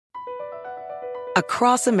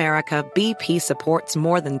Across America, BP supports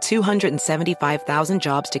more than 275,000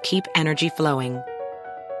 jobs to keep energy flowing.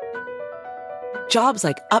 Jobs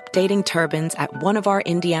like updating turbines at one of our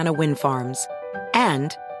Indiana wind farms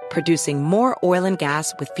and producing more oil and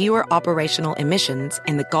gas with fewer operational emissions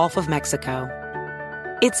in the Gulf of Mexico.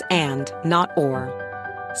 It's and, not or.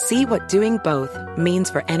 See what doing both means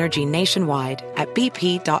for energy nationwide at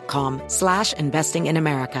bp.com/investing in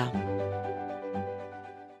America.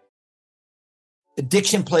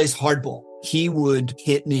 Addiction plays hardball. He would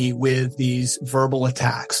hit me with these verbal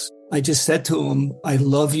attacks. I just said to him, I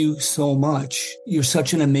love you so much. You're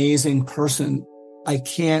such an amazing person. I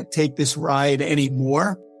can't take this ride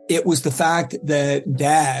anymore. It was the fact that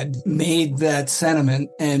Dad made that sentiment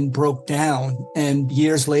and broke down. And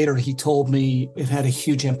years later, he told me it had a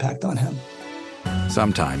huge impact on him.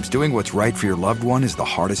 Sometimes doing what's right for your loved one is the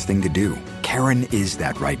hardest thing to do. Karen is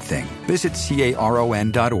that right thing. Visit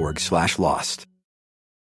caron.org/lost.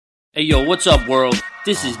 Hey yo, what's up world?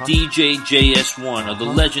 This is DJ JS1 of the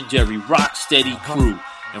legendary Rocksteady crew.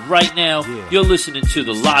 And right now, you're listening to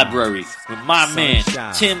The Library with my man,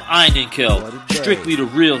 Tim Einenkel, strictly the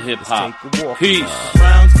real hip-hop. Peace.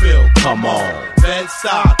 Brownsville, come on.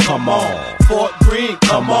 Bed-Stuy, come on. Fort Greene,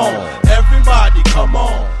 come on. Everybody, come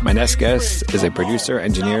on. My next guest is a producer,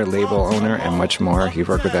 engineer, label owner, and much more. He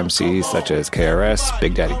worked with MCs such as KRS,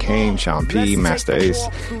 Big Daddy Kane, Sean P, Master Ace,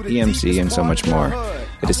 EMC, and so much more.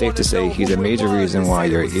 It is safe to say he's a major reason why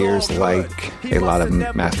your ears like a lot of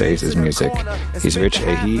Master Ace's music. He's Rich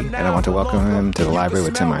Ahi, and I want to welcome him to The Library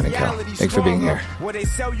with Tim Einenkel. Thanks for being here.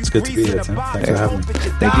 It's good to be here, Tim. Thanks for having me.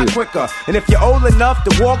 Thank you. And if you're old enough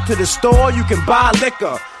to walk to the store, you can buy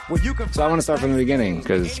liquor. So I want to start from the beginning,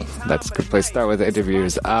 because that's a good place to start with the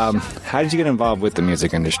interviews. How did you get involved with the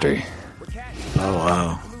music industry? Oh,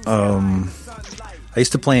 wow. I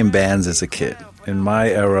used to play in bands as a kid. In my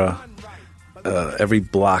era, every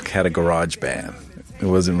block had a garage band. It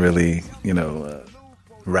wasn't really,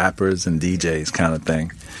 rappers and DJs kind of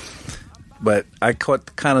thing. But I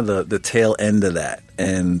caught kind of the tail end of that.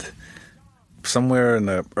 And somewhere in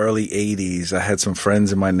the early 80s, I had some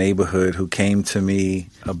friends in my neighborhood who came to me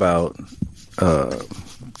about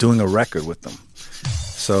doing a record with them.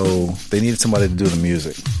 So they needed somebody to do the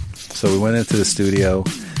music. So we went into the studio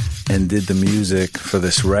and did the music for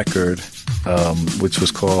this record, which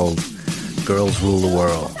was called Girls Rule the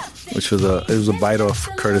World, which was a bite off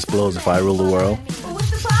Curtis Blow's If I Rule the World.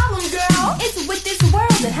 What's the problem, girl? It's with this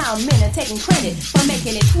world and how men are taking credit for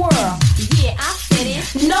making it twirl. Yeah, I said it.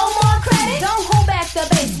 No more credit. Don't hold back the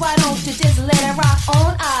bass. Why don't you just let it rock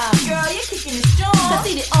on out? Girl, you're kicking it strong. The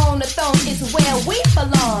seated on the throne is where we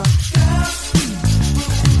belong.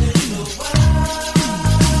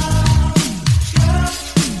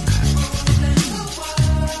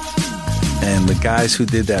 And the guys who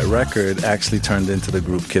did that record actually turned into the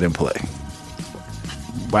group Kid and Play.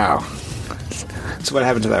 Wow. So what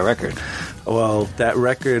happened to that record? Well, that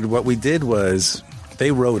record, what we did was they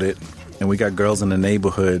wrote it, and we got Girls in the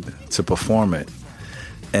Neighborhood to perform it.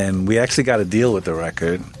 And we actually got a deal with the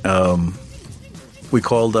record. We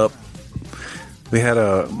called up. We had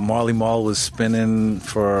Marley Marl was spinning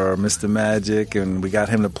for Mr. Magic, and we got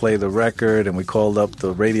him to play the record, and we called up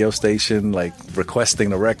the radio station, like, requesting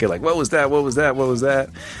the record, like, what was that, what was that, what was that?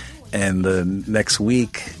 And the next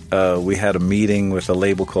week, we had a meeting with a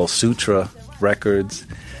label called Sutra Records,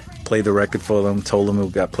 played the record for them, told them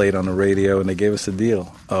it got played on the radio, and they gave us a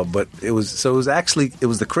deal. But it was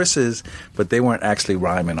the Chris's, but they weren't actually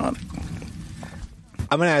rhyming on it.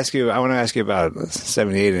 I want to ask you about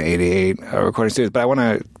 78 and 88 recording studios, but I want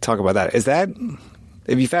to talk about that. Is that,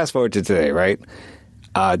 if you fast forward to today, right,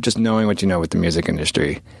 just knowing what you know with the music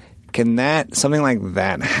industry, can something like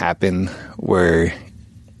that happen where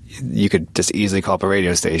you could just easily call up a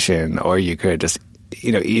radio station, or you could just,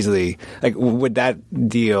 easily, like, would that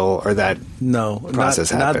deal or that process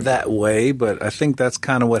happen? Not that way, but I think that's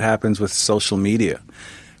kind of what happens with social media,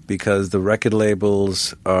 because the record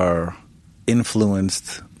labels are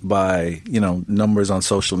influenced by, numbers on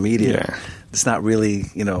social media. Yeah. It's not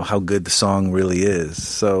really, how good the song really is.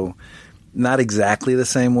 So not exactly the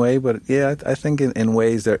same way, but yeah, I think in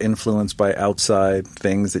ways they're influenced by outside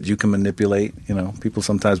things that you can manipulate. People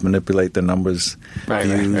sometimes manipulate their numbers,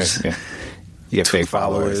 views. Right. Yeah. You get fake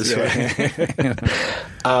followers. Right.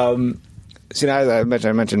 So now I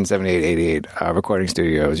mentioned 78, 88 recording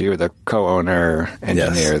studios. You were the co-owner,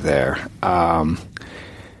 engineer there.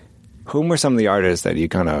 Whom were some of the artists that you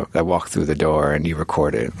that walked through the door and you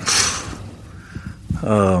recorded?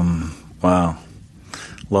 Wow.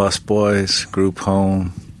 Lost Boys, Group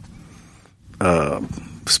Home,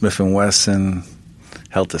 Smith & Wesson,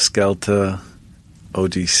 Helter Skelter,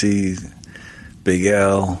 OGC, Big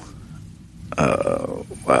L,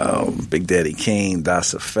 Big Daddy Kane,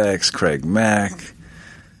 Das Effects, Craig Mack,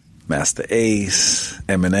 Master Ace,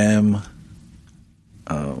 Eminem.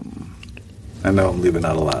 I know I'm leaving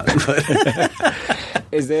out a lot. But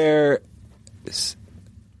Is there...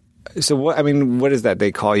 So what? I mean, what is that?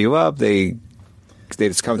 They call you up? They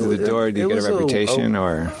just come to the door? Do you get a reputation?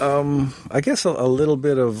 Or I guess a little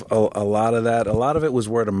bit of a lot of that. A lot of it was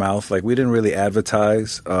word of mouth. Like, we didn't really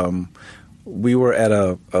advertise. We were at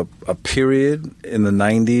a period in the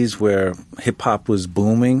 90s where hip-hop was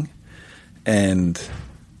booming, and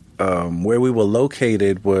where we were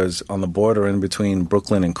located was on the border in between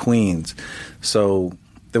Brooklyn and Queens. So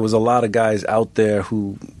there was a lot of guys out there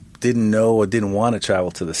who didn't know or didn't want to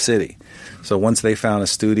travel to the city. So once they found a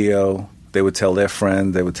studio, they would tell their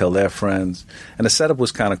friend, they would tell their friends. And the setup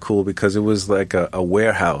was kind of cool because it was like a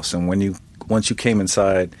warehouse. And once you came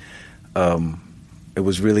inside, it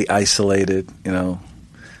was really isolated, you know.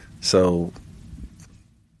 So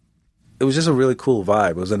it was just a really cool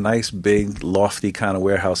vibe. It was a nice, big, lofty kind of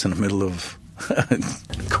warehouse in the middle of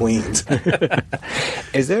Queens.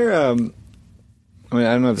 is there... I mean,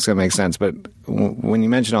 I don't know if it's going to make sense, but when you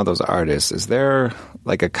mention all those artists, is there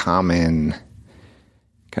like a common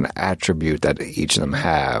kind of attribute that each of them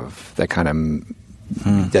have that kind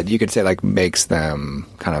of that you could say like makes them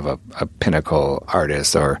kind of a pinnacle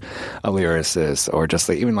artist or a lyricist or just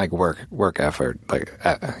like even like work effort, like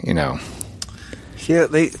you know? Yeah,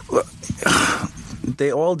 they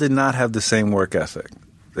all did not have the same work ethic.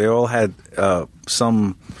 They all had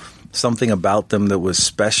something about them that was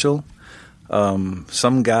special.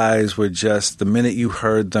 Some guys were just, the minute you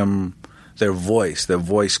heard them, their voice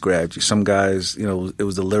grabbed you. Some guys, you know, it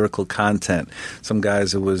was the lyrical content. Some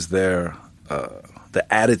guys, it was their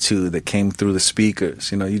the attitude that came through the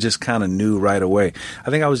speakers. You know, you just kind of knew right away. I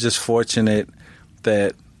think I was just fortunate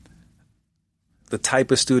that the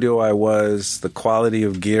type of studio I was, the quality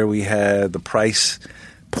of gear we had, the price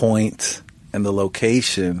point, and the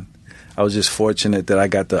location. I was just fortunate that I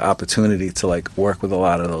got the opportunity to like work with a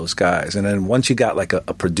lot of those guys. And then once you got like a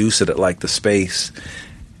producer that liked the space,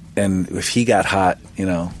 and if he got hot, you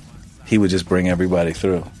know, he would just bring everybody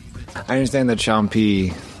through. I understand that Sean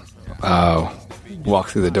P.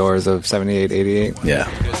 Walked through the doors of 78, 88. Yeah.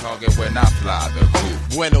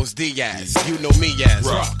 Buenos dias, you know me as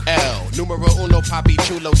Rock. L, numero uno, papi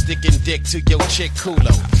chulo, sticking dick to your chick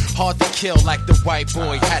culo. Hard to kill like the white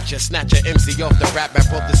boy hatcher, snatcher MC off the rap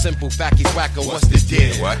map of the simple fact he's whacker. What's the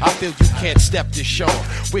deal? I feel you can't step this show.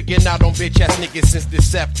 Wigging out on bitch ass niggas since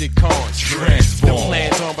Decepticons. Transform. The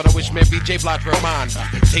plan's on, but I wish Mary J. Blige remind me.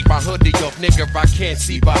 Take my hoodie off, nigga, if I can't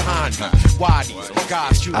see behind me. Why these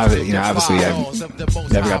guys shoot? You know, obviously,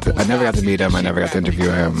 I never got to meet him. I never got to interview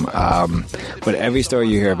him. But every story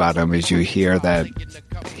you hear about him is you hear that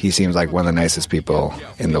he seems like one of the nicest people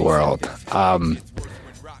in the world.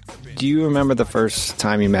 Do you remember the first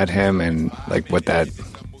time you met him and like what that,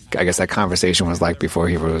 I guess that conversation was like before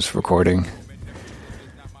he was recording?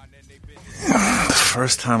 The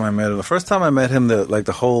first time I met him,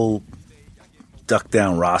 the whole Duck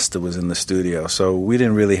Down roster was in the studio, so we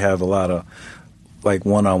didn't really have a lot of like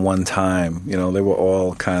one-on-one time. You know, they were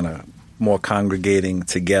all kind of more congregating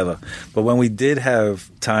together. But when we did have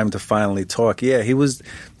time to finally talk, yeah, he was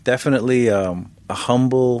definitely a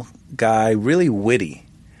humble guy, really witty.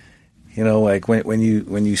 You know, like when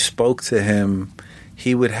you spoke to him,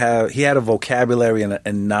 he had a vocabulary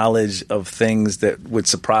and knowledge of things that would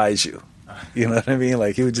surprise you. You know what I mean?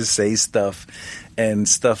 Like he would just say stuff and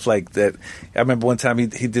stuff like that. I remember one time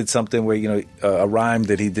he did something where, you know, a rhyme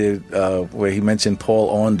that he did where he mentioned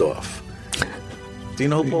Paul Orndorff. Do you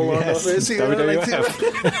know who Paul Orndorff is? WWF.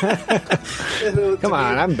 Come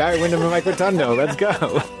on, I'm Barry Windham and Mike Rotundo. Let's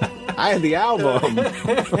go. I had the album.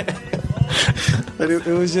 But it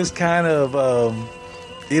was just kind of,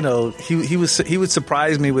 you know, he would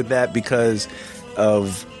surprise me with that because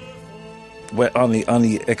of on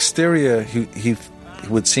the exterior he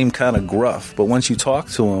would seem kind of gruff, but once you talk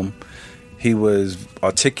to him, he was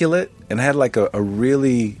articulate and had like a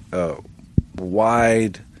really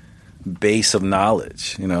wide base of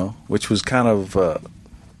knowledge, you know, which was kind of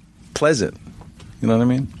pleasant. You know what I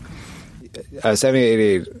mean?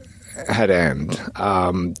 78 had end.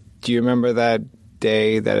 Do you remember that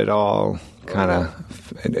day that it all kind of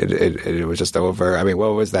it was just over? I mean,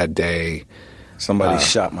 what was that day? Somebody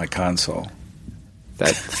shot my console.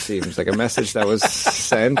 That seems like a message that was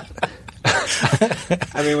sent.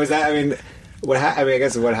 I mean, was that? I mean, I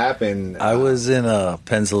guess what happened? I was in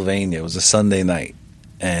Pennsylvania. It was a Sunday night,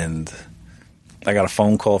 and I got a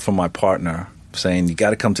phone call from my partner saying, "You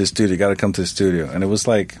got to come to the studio. You got to come to the studio." And it was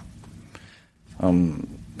like,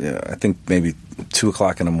 it I think maybe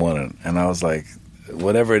 2:00 in the morning, and I was like,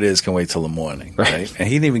 whatever it is can wait till the morning, right? And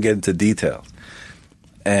he didn't even get into details.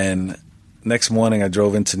 And next morning I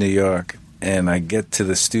drove into New York, and I get to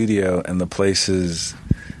the studio, and the place is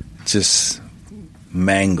just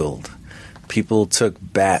mangled. People took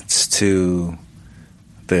bats to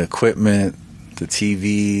the equipment, the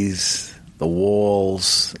TVs, the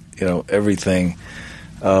walls, everything.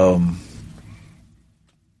 I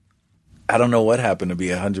don't know what happened, to be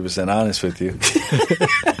 100% honest with you.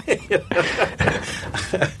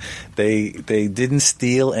 They didn't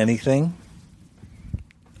steal anything.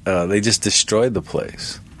 They just destroyed the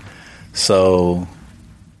place. So,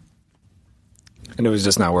 and it was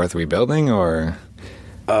just not worth rebuilding, or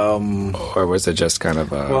was it just kind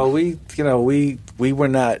of? Well, we were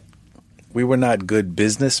not good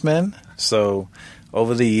businessmen. So,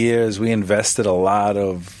 over the years, we invested a lot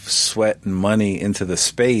of sweat and money into the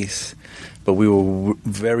space, but we were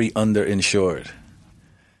very underinsured.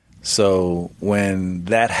 So when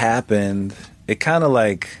that happened, it kind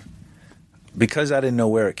of because I didn't know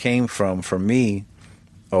where it came from for me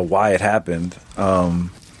or why it happened,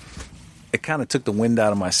 it kind of took the wind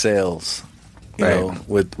out of my sails, you know,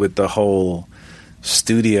 with the whole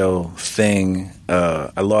studio thing.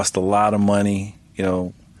 I lost a lot of money,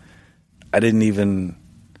 I didn't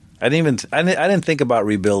think about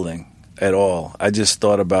rebuilding at all. I just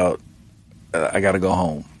thought about, I got to go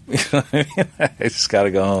home. You know what I mean? I just got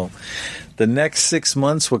to go home. The next 6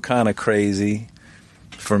 months were kind of crazy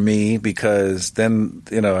for me because then,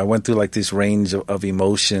 I went through this range of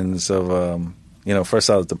emotions of, first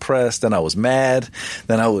I was depressed, then I was mad,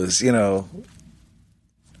 then I was, and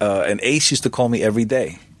Ace used to call me every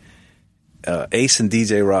day. Ace and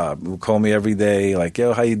DJ Rob would call me every day, like,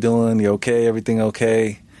 yo, how you doing? You okay? Everything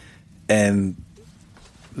okay? And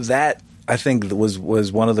that, I think, was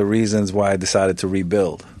one of the reasons why I decided to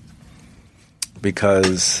rebuild.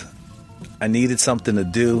 Because I needed something to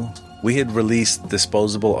do. We had released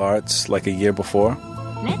Disposable Arts a year before.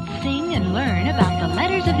 Let's sing and learn about the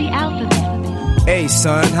letters of the alphabet. Hey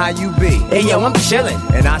son, how you be? Hey yo, I'm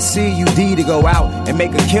chillin'. And I see you D to go out and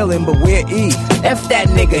make a killing, but where E? F that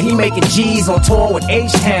nigga, he making G's on tour with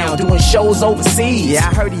H-Town, doing shows overseas. Yeah,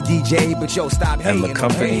 I heard he DJ, but yo, stop hating. And the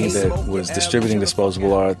company that was distributing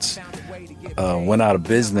Disposable Arts went out of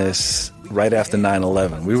business right after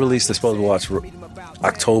 9/11. We released Disposable Arts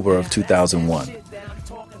October of 2001.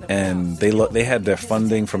 And they had their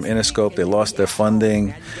funding from Interscope. They lost their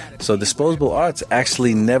funding. So Disposable Arts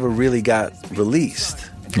actually never really got released.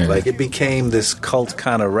 Yeah. It became this cult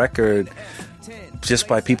kind of record just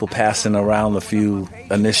by people passing around the few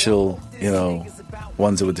initial,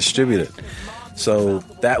 ones that were distributed. So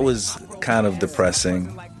that was kind of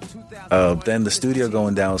depressing. Then the studio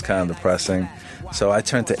going down was kind of depressing. So I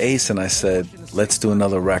turned to Ace and I said, let's do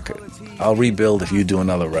another record. I'll rebuild if you do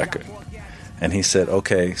another record. And he said,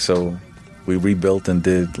 okay, so we rebuilt and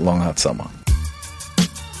did Long Hot Summer.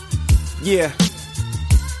 Yeah.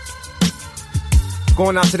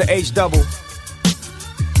 Going out to the H-double.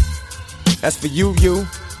 That's for you,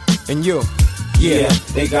 and you. Yeah,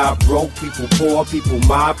 they got broke people, poor people,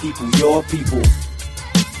 my people, your people.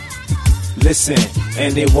 Listen,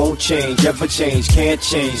 and it won't change, ever change, can't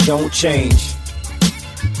change, don't change.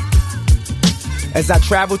 As I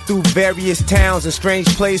travel through various towns and strange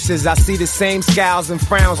places, I see the same scowls and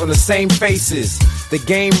frowns on the same faces. The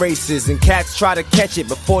game races and cats try to catch it.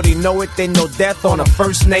 Before they know it, they know death on a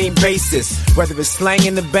first name basis. Whether it's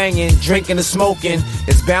slanging or banging, drinking or smoking,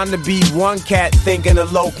 it's bound to be one cat thinking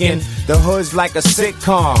of loking. The hood's like a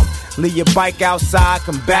sitcom. Leave your bike outside,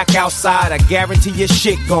 come back outside, I guarantee your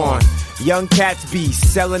shit gone. Young cats be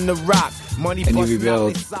selling the rock. Money. And you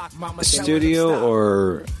rebuild a studio,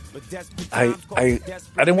 or I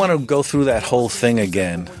didn't want to go through that whole thing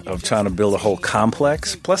again of trying to build a whole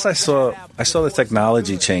complex. Plus, I saw the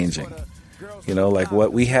technology changing.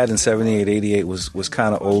 What we had in 78, 88 was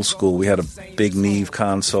kind of old school. We had a big Neve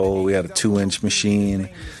console. We had a 2-inch machine.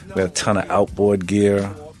 We had a ton of outboard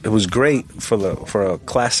gear. It was great for a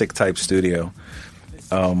classic type studio.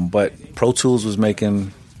 But Pro Tools was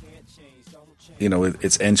making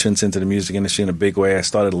its entrance into the music industry in a big way. I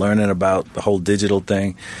started learning about the whole digital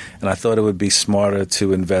thing, and I thought it would be smarter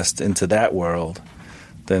to invest into that world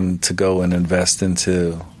than to go and invest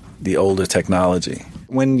into the older technology.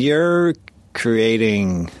 When you're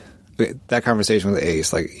creating that conversation with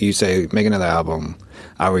Ace, you say, make another album,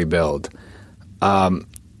 I'll rebuild.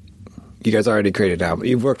 You guys already created an album.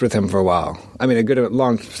 You've worked with him for a while. I mean, a good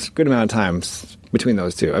amount of time between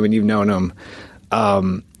those two. I mean, you've known him.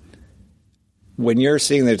 When you're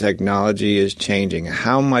seeing the technology is changing,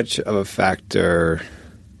 how much of a factor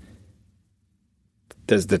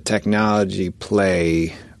does the technology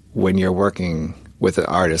play when you're working with an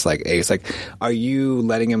artist like Ace? Like, are you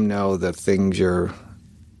letting him know the things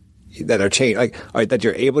that are changed, like that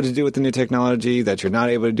you're able to do with the new technology, that you're not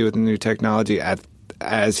able to do with the new technology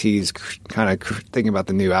as he's kind of thinking about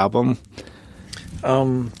the new album?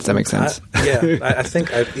 Does that make sense? I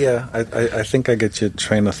think I get your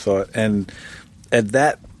train of thought. And at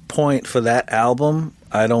that point for that album,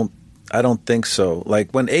 I don't think so.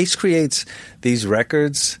 Like when Ace creates these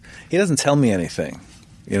records, he doesn't tell me anything.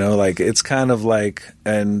 You know, like it's kind of like,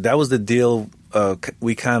 and that was the deal.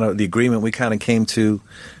 The agreement we kind of came to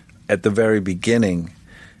at the very beginning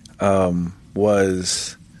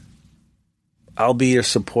was, I'll be your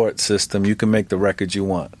support system. You can make the records you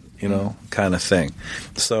want, you know, kind of thing.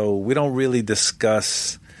 So we don't really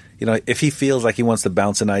discuss, you know, if he feels like he wants to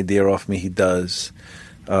bounce an idea off me, he does.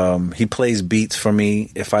 He plays beats for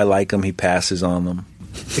me. If I like them, he passes on them.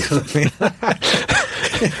 You know what I mean?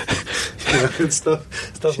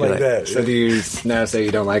 stuff like that. So do you now say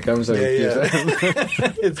you don't like them? So yeah.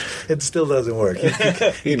 It still doesn't work.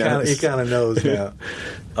 He kind of knows now.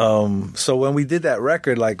 So when we did that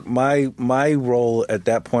record, like my role at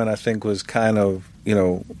that point, I think was kind of, you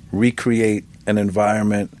know, recreate an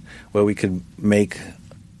environment where we could make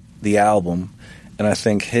the album, and I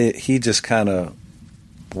think he just kind of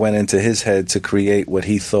went into his head to create what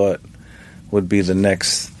he thought would be the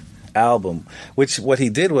next album. Which what he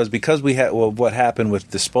did was, because we had what happened with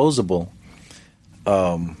Disposable,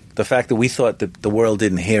 the fact that we thought that the world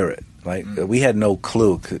didn't hear it. Like we had no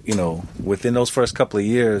clue. You know, within those first couple of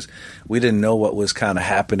years, we didn't know what was kind of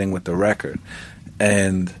happening with the record,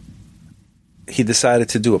 and he decided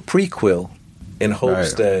to do a prequel in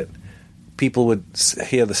hopes that people would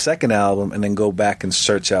hear the second album and then go back and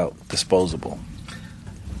search out Disposable.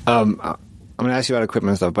 I'm going to ask you about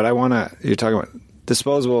equipment and stuff, but you're talking about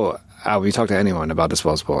Disposable album. You talk to anyone about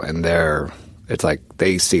Disposable, and it's like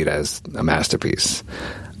they see it as a masterpiece.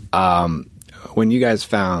 When you guys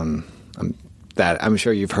found that, I'm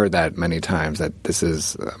sure you've heard that many times, that this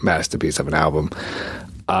is a masterpiece of an album.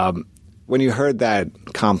 When you heard that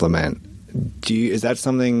compliment, is that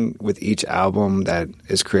something with each album that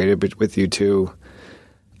is created with you two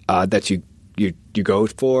that you go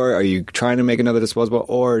for? Are you trying to make another Disposable,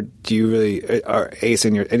 or do you really, or Ace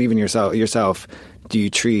and even yourself, do you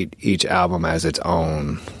treat each album as its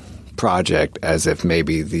own project, as if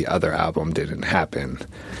maybe the other album didn't happen?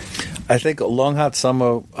 I think Long Hot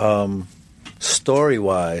Summer,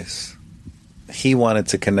 story-wise, he wanted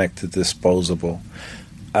to connect to Disposable.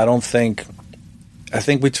 I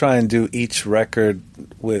think we try and do each record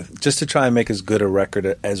just to try and make as good a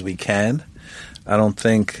record as we can. I don't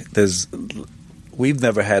think we've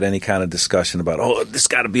never had any kind of discussion about, this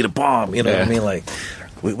got to be the bomb. You know what I mean? Like,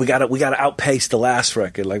 we got to outpace the last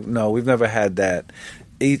record. Like, no, we've never had that.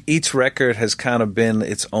 Each record has kind of been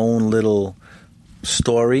its own little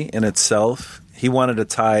story in itself. He wanted to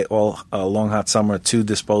tie all Long Hot Summer to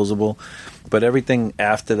Disposable, but everything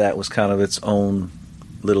after that was kind of its own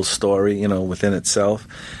little story, you know, within itself.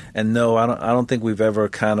 And no, I don't think we've ever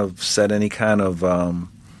kind of set any kind of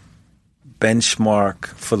benchmark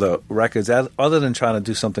for the records other than trying to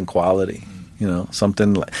do something quality, you know,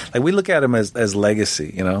 something like we look at them as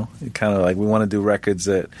legacy, you know, kind of like we want to do records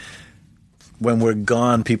that when we're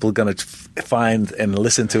gone, people are going to find and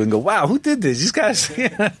listen to and go, wow, who did this? These guys,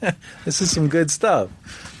 this is some good stuff.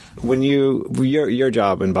 When your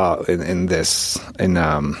job involved in this,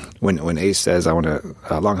 when Ace says, I want to,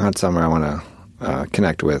 Long Hot Summer, I want to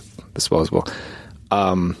connect with Disposable,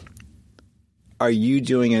 are you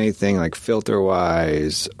doing anything like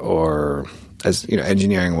filter-wise or, as you know,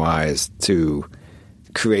 engineering-wise to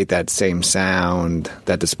create that same sound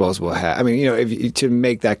that Disposable had? I mean, you know, to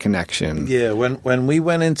make that connection. Yeah, when we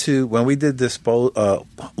did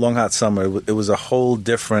Long Hot Summer, it was a whole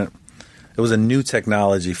different. It was a new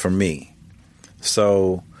technology for me.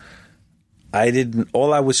 So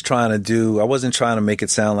all I was trying to do, I wasn't trying to make it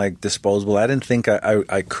sound like Disposable. I didn't think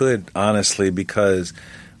I could, honestly, because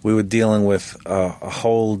we were dealing with a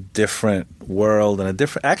whole different world and a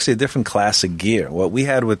different class of gear. What we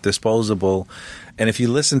had with Disposable, and if you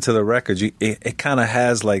listen to the records, it kind of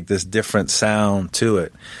has like this different sound to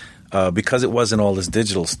it because it wasn't all this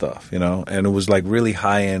digital stuff, you know, and it was like really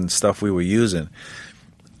high-end stuff we were using.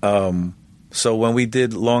 So when we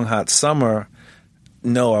did Long Hot Summer,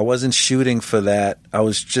 no, I wasn't shooting for that. I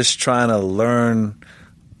was just trying to learn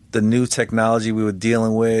the new technology we were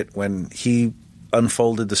dealing with. When he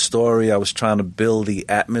unfolded the story, I was trying to build the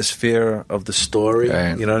atmosphere of the story.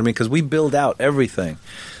 Right. You know what I mean? Because we build out everything.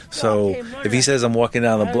 So if he says I'm walking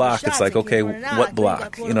down the block, it's like, okay, what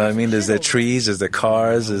block? You know what I mean? Is there trees? Is there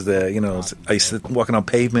cars? Is there, are you walking on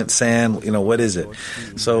pavement, sand? What is it?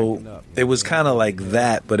 So it was kind of like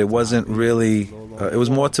that, but it wasn't really, it was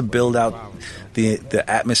more to build out the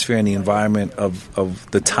atmosphere and the environment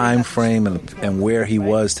of the time frame and where he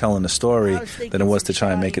was telling the story than it was to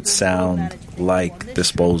try and make it sound like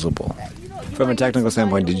Disposable. From a technical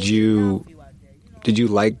standpoint, did you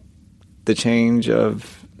like the change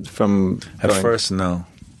from At first, no.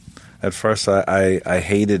 At first, I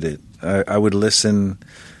hated it. I would listen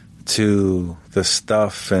to the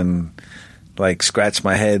stuff and like scratch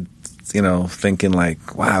my head, thinking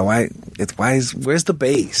like, wow, where's the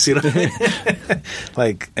bass?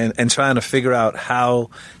 Like, and trying to figure out how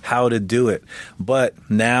to do it. But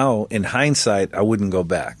now, in hindsight, I wouldn't go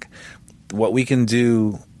back. What we can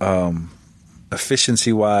do,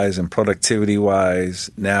 efficiency-wise and productivity-wise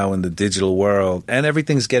now in the digital world, and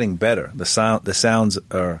everything's getting better. The sounds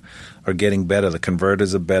are getting better. The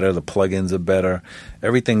converters are better. The plugins are better.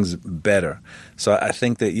 Everything's better. So I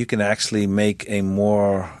think that you can actually make a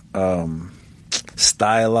more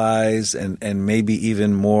stylized and maybe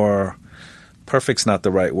even more – perfect's not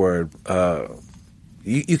the right word.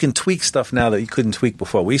 You can tweak stuff now that you couldn't tweak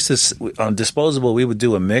before. We used to – on Disposable, we would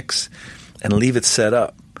do a mix and leave it set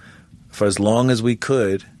up for as long as we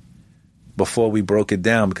could before we broke it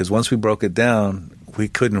down, because once we broke it down, we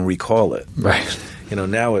couldn't recall it. Right.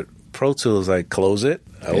 Now at Pro Tools, I close it,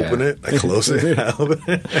 I open it, I close it, I open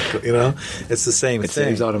it. It's the same thing. It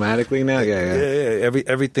saves automatically now? Yeah.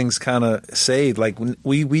 Everything's kind of saved. Like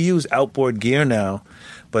we use outboard gear now,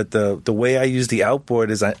 but the way I use the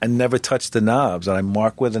outboard is I never touch the knobs, and I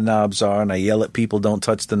mark where the knobs are, and I yell at people, don't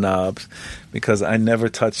touch the knobs, because I never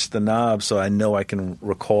touch the knobs, so I know I can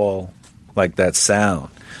recall like that sound.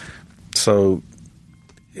 So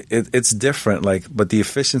it's different, but the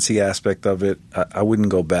efficiency aspect of it, I wouldn't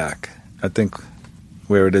go back. I think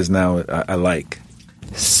where it is now, I like.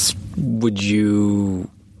 Would you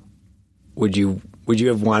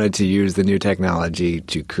have wanted to use the new technology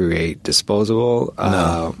to create Disposable?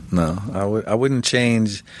 No. I wouldn't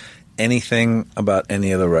change anything about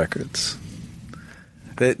any of the records.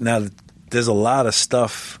 Now, there's a lot of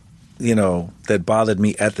stuff, that bothered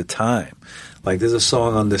me at the time. Like, there's a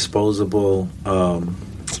song on Disposable,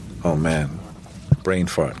 oh man, brain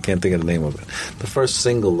fart, can't think of the name of it. The first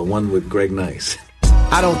single, the one with Greg Nice.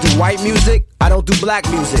 I don't do white music, I don't do black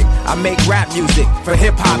music. I make rap music for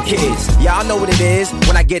hip-hop kids. Y'all know what it is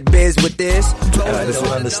when I get biz with this. And I just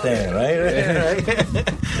don't understand, right?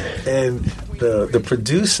 And the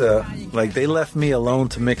producer, they left me alone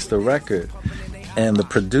to mix the record. And the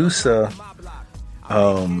producer,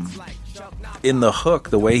 in the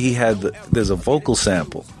hook, the way he had there's a vocal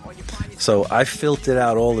sample. So I filtered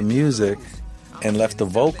out all the music and left the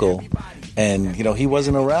vocal. And, he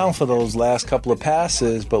wasn't around for those last couple of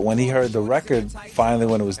passes, but when he heard the record, finally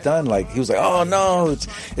when it was done, he was like, oh, no,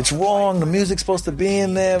 it's wrong. The music's supposed to be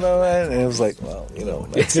in there. And it was like, well,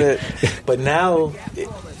 that's it. But now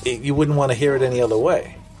you wouldn't want to hear it any other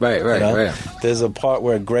way. Right. There's a part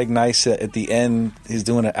where Greg Nice at the end, he's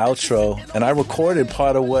doing an outro, and I recorded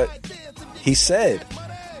part of what he said.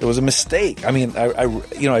 It was a mistake. I mean, I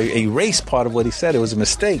erased part of what he said. It was a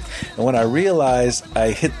mistake. And when I realized, I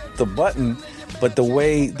hit the button, but the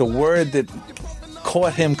word that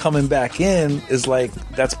caught him coming back in is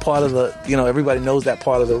that's part of the, everybody knows that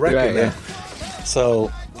part of the record. Right, yeah.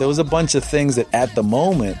 So there was a bunch of things that at the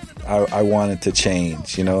moment I wanted to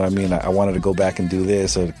change. I wanted to go back and do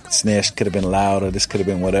this, or snare could have been louder, this could have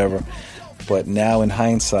been whatever. But now in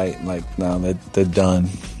hindsight, no, they're done.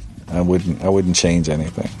 I wouldn't change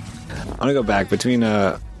anything. I want to go back between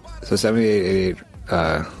so 78,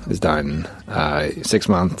 88 is done. 6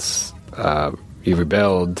 months, you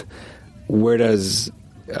rebuild. Where does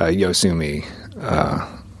Yosemite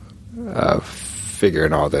figure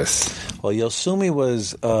in all this? Well, Yosemite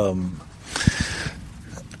was I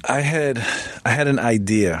had an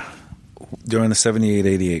idea during the 78,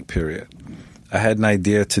 88 period. I had an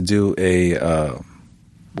idea to do a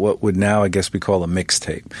what would now, I guess, be called a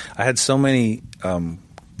mixtape. I had so many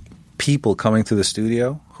people coming to the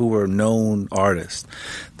studio who were known artists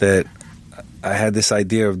that I had this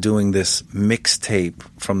idea of doing this mixtape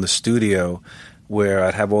from the studio where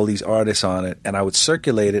I'd have all these artists on it, and I would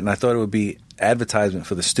circulate it, and I thought it would be advertisement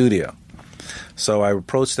for the studio. So I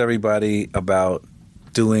approached everybody about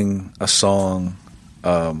doing a song,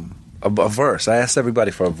 a verse. I asked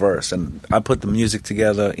everybody for a verse, and I put the music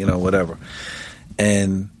together, whatever.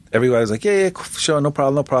 And everybody was like, yeah, sure, no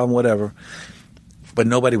problem, whatever. But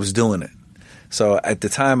nobody was doing it. So at the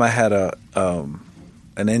time I had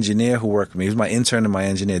an engineer who worked with me. He was my intern and my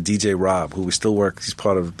engineer, DJ Rob, who we still work. He's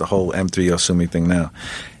part of the whole M3 Yosumi thing now.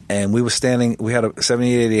 And we were standing. We had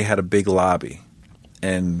 7888 had a big lobby,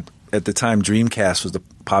 and at the time, Dreamcast was the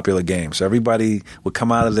popular game. So everybody would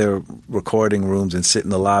come out of their recording rooms and sit in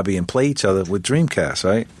the lobby and play each other with Dreamcast,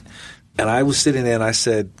 right? And I was sitting there and I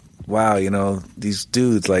said, wow, these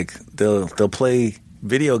dudes, like, they'll play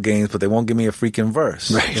video games, but they won't give me a freaking verse.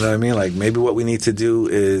 Right. You know what I mean? Like, maybe what we need to do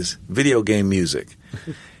is video game music.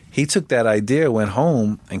 He took that idea, went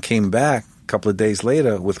home, and came back a couple of days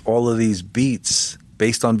later with all of these beats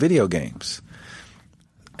based on video games.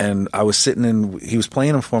 And I was sitting he was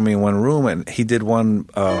playing them for me in one room, and he did one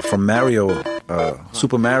from Mario,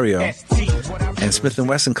 Super Mario. And Smith &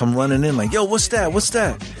 Wesson come running in like, yo, what's that? What's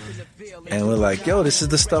that? And we're like, yo, this is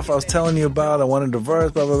the stuff I was telling you about. I wanted the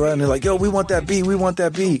verse, blah, blah, blah. And they're like, yo, we want that beat. We want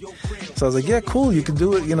that beat. So I was like, yeah, cool. You can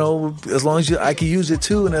do it, as long as I can use it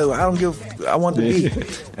too. And I want the beat.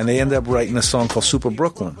 And they ended up writing a song called Super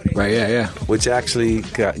Brooklyn. Right, yeah. Which actually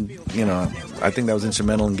got, I think that was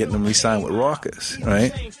instrumental in getting them re-signed with Rawkus,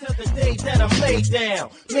 right?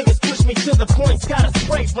 Niggas push me to the points, got a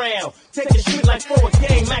spray round. Take the street like for a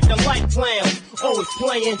game, acting like clowns. Always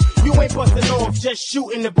playing, you ain't busting off, just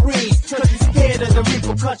shooting the breeze. Cause you scared of the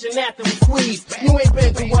repercussion after we squeeze. You ain't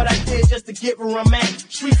been through what I did just to get where I'm at.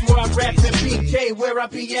 Streets where I rap and BK where I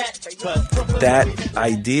be at. That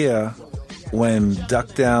idea, when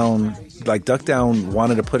Duck Down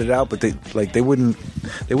wanted to put it out, but they wouldn't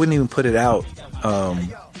even put it out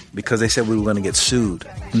because they said we were going to get sued.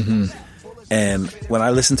 Mm-hmm. And when I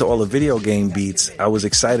listened to all the video game beats, I was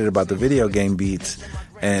excited about the video game beats.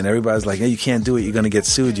 And everybody's like, hey, you can't do it. You're going to get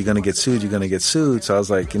sued. You're going to get sued. You're going to get sued. So I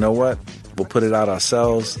was like, you know what? We'll put it out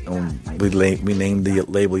ourselves. And we named the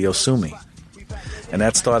label Yosumi. And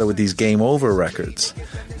that started with these Game Over records.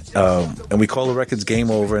 And we call the records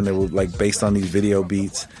Game Over, and they were like based on these video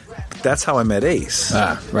beats. That's how I met Ace.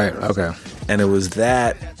 Ah, right. Okay. And it was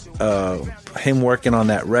that, him working on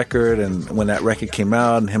that record, and when that record came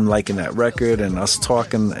out, and him liking that record, and us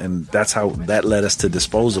talking, and that's how that led us to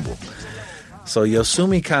Disposable. So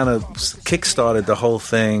Yosumi kind of kickstarted the whole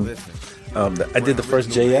thing. I did the first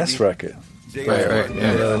JS record. Right, yeah.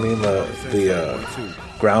 You know what I mean? The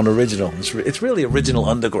Ground Original. It's really original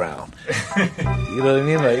underground. You know what I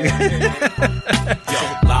mean? Like,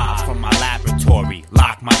 yo, live from my laboratory,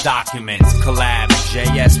 lock my documents, collab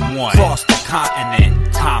JS1, cross the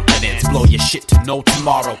continent, confidence, blow your shit to no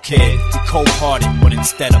tomorrow, kid. Be cold-hearted, but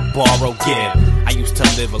instead of borrow, give. I used to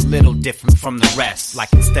live a little different from the rest,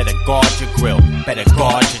 like instead of guard your grill, better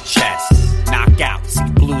guard your chest.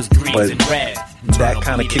 Knockouts, blues, greens, and red. That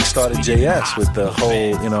kind of kickstarted JS with the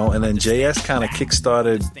whole, and then JS kind of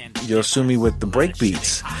kickstarted Yosumi with the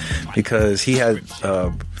breakbeats, because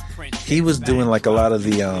he was doing like a lot of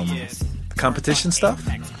the competition stuff,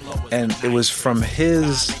 and it was from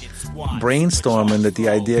his brainstorming that the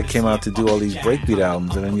idea came out to do all these breakbeat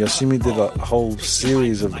albums. And then Yosumi did a whole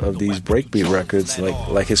series of these breakbeat records,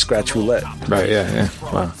 like his Scratch Roulette. Right, yeah.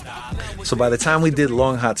 Wow. So by the time we did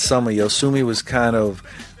Long Hot Summer, Yosumi was kind of,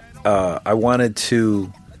 I wanted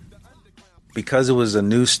to, because it was a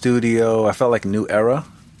new studio, I felt like a new era,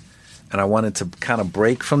 and I wanted to kind of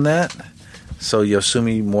break from that. So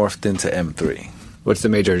Yosumi morphed into M3. What's the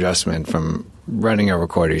major adjustment from running a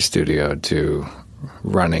recording studio to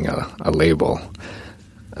running a label?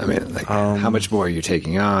 I mean, like, how much more are you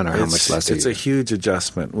taking on, or how much less? It's a huge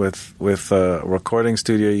adjustment. With a recording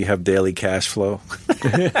studio, you have daily cash flow.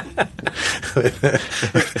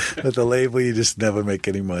 With the label, you just never make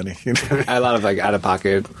any money. A lot of like out of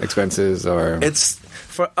pocket expenses, or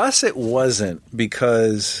for us, it wasn't,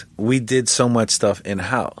 because we did so much stuff in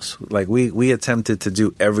house. Like we attempted to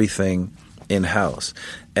do everything in house,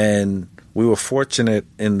 and we were fortunate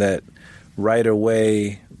in that right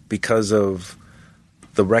away, because of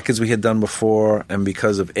the records we had done before, and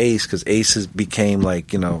because of Ace, because Ace became like,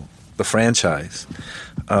 the franchise.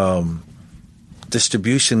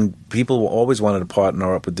 Distribution, people always wanted to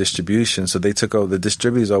partner up with distribution, so they took over. The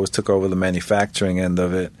distributors always took over the manufacturing end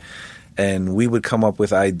of it, and we would come up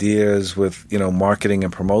with ideas with, marketing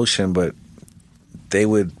and promotion, but they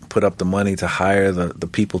would put up the money to hire the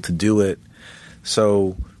people to do it.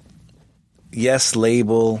 So, yes,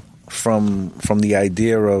 label, from the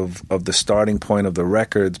idea of the starting point of the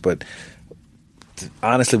records, but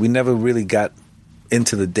honestly, we never really got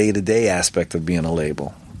into the day-to-day aspect of being a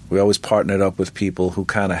label. We always partnered up with people who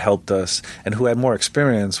kind of helped us and who had more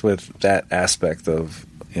experience with that aspect of,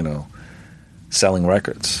 selling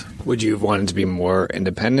records. Would you have wanted to be more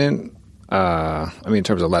independent? In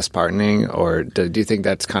terms of less partnering, or do you think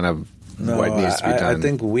that's kind of what needs to be done? I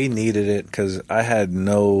think we needed it, because I had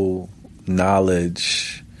no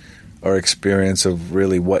knowledge or experience of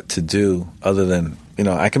really what to do other than,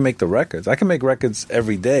 I can make the records. I can make records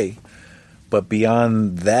every day, but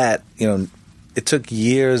beyond that, it took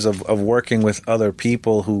years of working with other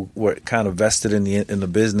people who were kind of vested in the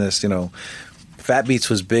business. Fat Beats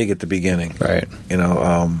was big at the beginning, right?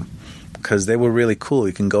 Because they were really cool.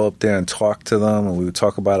 You can go up there and talk to them, and we would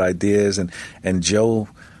talk about ideas. And Joe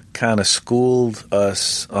kind of schooled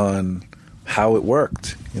us on how it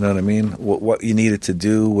worked. You know what I mean? What you needed to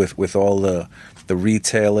do with all the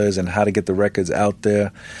retailers and how to get the records out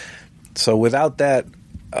there. So without that,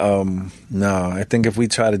 no, I think if we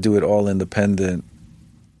try to do it all independent,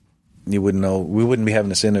 you wouldn't know. We wouldn't be having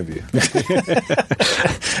this interview.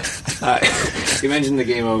 You mentioned the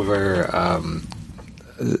Game Over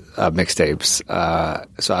mixtapes.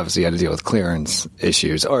 So obviously you had to deal with clearance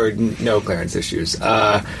issues or no clearance issues.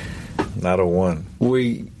 Not a one.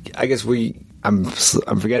 I'm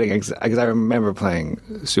forgetting because I remember playing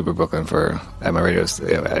Super Brooklyn at my radios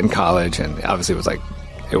in college, and obviously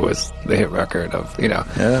it was the hit record of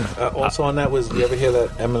Yeah. Also on that was, you ever hear that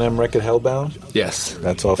Eminem record Hellbound? Yes,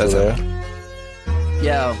 that's off of there.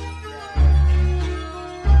 Yo,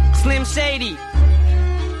 Slim Shady.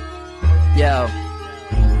 Yo,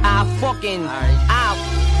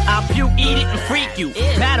 I'll puke, eat it, and freak you.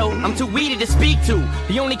 Battle, I'm too weedy to speak to.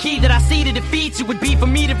 The only key that I see to defeat you would be for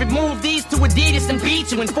me to remove these two Adidas and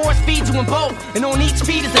beat you and force feed you in both. And on each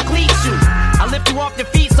feet is a cleat shoe. I lift you off your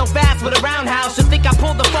feet so fast with a roundhouse, you think I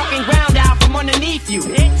pulled the fucking ground out from underneath you.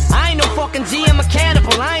 I ain't no fucking GM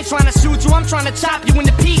mechanical. I ain't trying to shoot you, I'm trying to chop you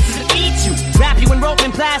into pieces and eat you. Wrap you in rope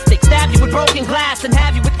and plastic, stab you with broken glass, and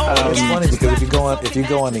have you with open It's funny because if you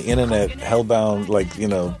go on the internet, Hellbound,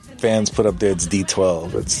 fans put up there, it's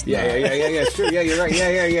D12. It's it's true. Yeah, you're right.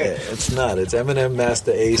 Yeah. It's not. It's Eminem,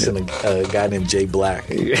 Master Ace, and a guy named Jay Black.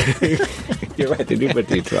 You're right. They do put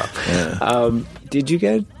D12.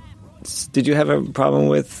 Yeah. Did you have a problem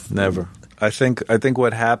with? Never. I think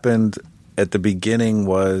what happened at the beginning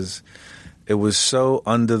was it was so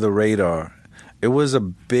under the radar. It was a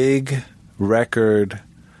big record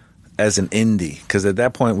as an indie because at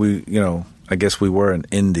that point I guess we were an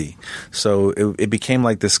indie. So it became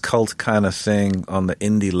like this cult kind of thing on the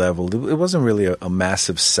indie level. It wasn't really a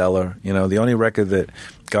massive seller. The only record that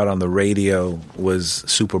got on the radio was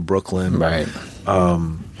Super Brooklyn. Right.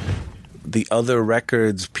 The other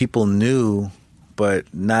records people knew,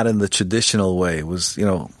 but not in the traditional way. It was,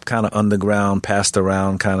 kind of underground, passed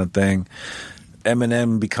around kind of thing.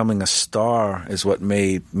 Eminem becoming a star is what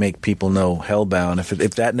make people know Hellbound.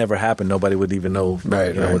 If that never happened, nobody would even know,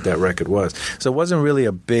 what that record was. So it wasn't really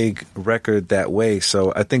a big record that way.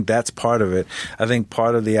 So I think that's part of it. I think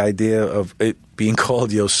part of the idea of it being called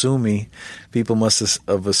Yosumi, people must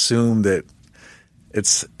have assumed that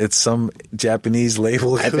it's some Japanese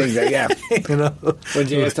label. I think that, yeah. When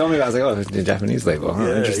JS told me about it, I was like, oh, it's a Japanese label. Huh?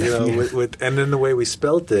 Yeah, interesting. And then the way we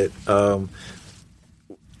spelt it,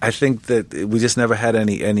 I think that we just never had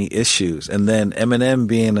any issues. And then Eminem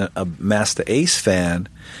being a Master Ace fan,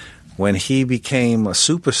 when he became a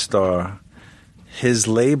superstar, his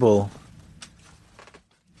label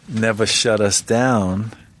never shut us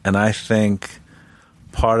down. And I think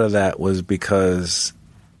part of that was because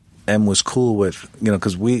M was cool with,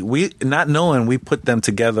 because we not knowing, we put them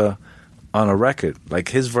together on a record. Like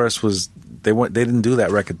his verse was, they didn't do that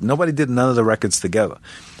record. Nobody did none of the records together.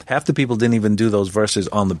 Half the people didn't even do those verses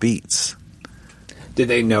on the beats. Did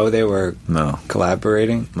they know they were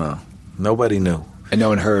collaborating? No. Nobody knew. And no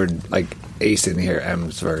one heard, Ace didn't hear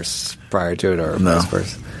M's verse prior to it or vice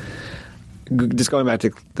versa? Just going back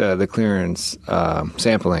to the clearance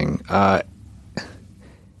sampling, how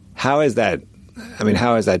has that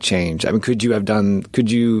changed? I mean, if you did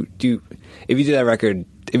that record,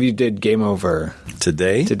 if you did Game Over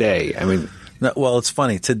today, I mean... No, well, it's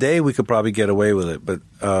funny. Today we could probably get away with it, but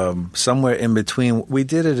somewhere in between, we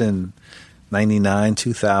did it in 99,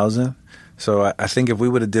 2000. So I think if we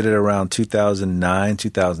would have did it around 2009,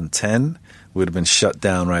 2010, we would have been shut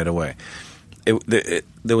down right away.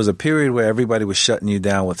 There was a period where everybody was shutting you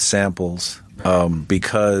down with samples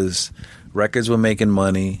because records were making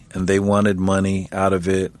money and they wanted money out of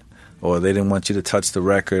it, or they didn't want you to touch the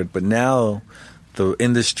record. But now the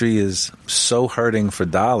industry is so hurting for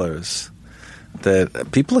dollars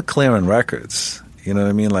that people are clearing records. You know what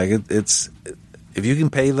I mean? It's if you can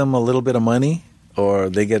pay them a little bit of money or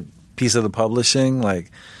they get a piece of the publishing,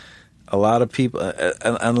 a lot of people,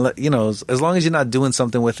 and as long as you're not doing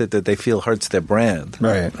something with it that they feel hurts their brand,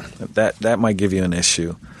 right? That might give you an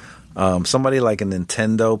issue. Somebody like a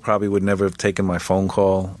Nintendo probably would never have taken my phone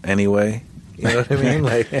call anyway. You know what I mean?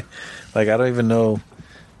 I don't even know.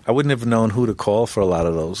 I wouldn't have known who to call for a lot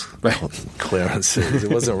of those clearances.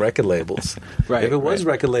 It wasn't record labels. Right. If it was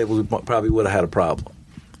record labels, we probably would have had a problem.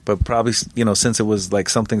 But probably, since it was like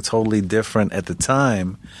something totally different at the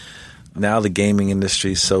time, now the gaming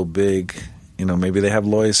industry is so big. Maybe they have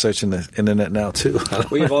lawyers searching the internet now too.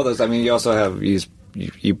 We have all those. I mean, you also have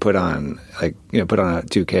you put on put on a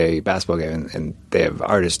 2K basketball game, and they have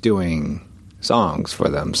artists doing songs for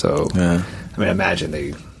them. So I mean,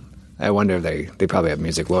 imagine I wonder if they probably have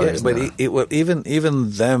music lawyers. Yeah, but even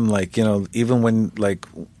them, like even when like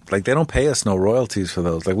they don't pay us no royalties for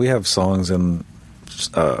those. Like we have songs in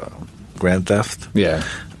Grand Theft. Yeah,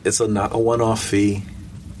 it's not a one-off fee.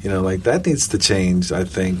 Like that needs to change. I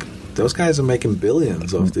think those guys are making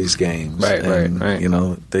billions off these games. Right.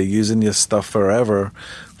 They're using your stuff forever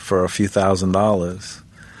for a few $1,000s.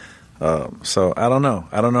 So I don't know.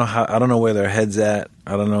 I don't know where their head's at.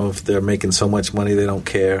 I don't know if they're making so much money they don't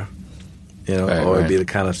care. Or it'd be the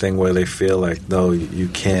kind of thing where they feel like, no, you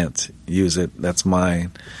can't use it. That's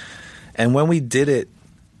mine. And when we did it,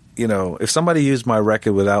 if somebody used my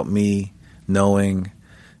record without me knowing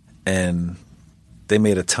and they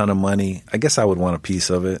made a ton of money, I guess I would want a piece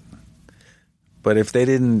of it. But if they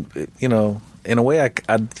didn't, in a way,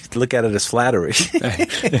 I'd look at it as flattery.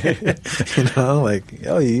 Like,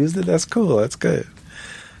 oh, you used it? That's cool. That's good.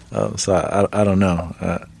 So I don't know.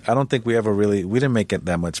 I don't think we didn't make it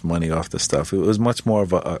that much money off the stuff. It was much more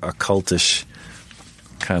of a cultish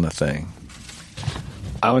kind of thing.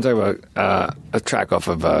 I want to talk about a track off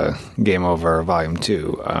of Game Over Volume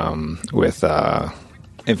 2 with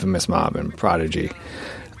Infamous Mob and Prodigy.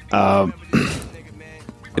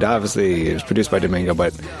 It obviously is produced by Domingo,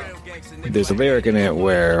 but there's a lyric in it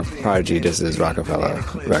where Prodigy disses Rockefeller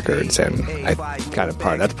Records, and that's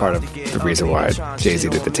part of the reason why Jay-Z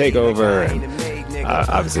did the takeover, and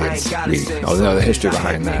obviously we all know the history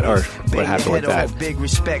behind that, or what happened with that. Big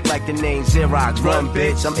respect like the name Xerox. Run,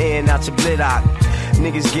 bitch, I'm in out to Bliddock.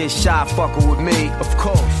 Niggas get shot fucking with me, of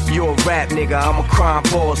course. You a rap nigga, I'm a crime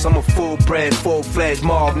boss. I'm a full-bred, full-fledged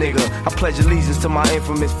mob nigga. I pledge allegiance to my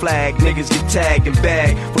infamous flag. Niggas get tagged and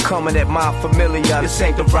bagged for coming at my familiar. This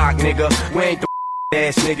ain't the rock nigga, we ain't the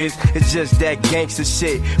ass niggas. It's just that gangster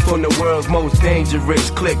shit from the world's most dangerous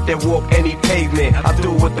clique that walk any pavement. I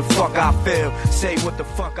do what the fuck I feel, say what the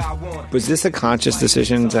fuck I want. Was this a conscious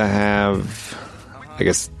decision to have, I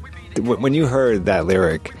guess, when you heard that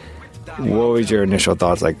lyric, what was your initial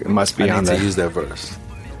thoughts? Like, it must be to use that verse.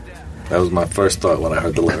 That was my first thought when I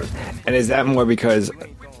heard the lyric. And is that more because,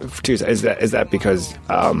 is that because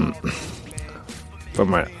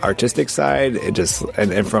from an artistic side, it just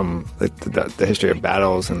and from the history of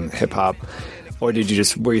battles and hip hop, or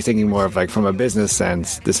were you thinking more of like from a business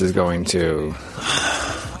sense, this is going to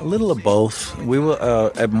a little of both. We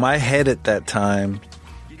were at my head at that time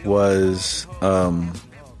was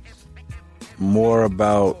more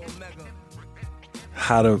about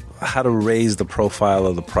how to raise the profile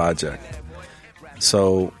of the project.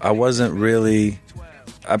 So I wasn't really.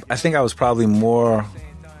 I think I was probably more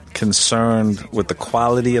concerned with the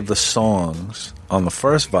quality of the songs on the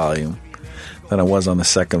first volume than I was on the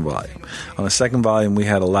second volume. On the second volume, we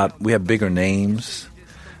had bigger names.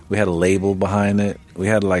 We had a label behind it. We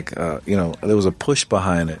had there was a push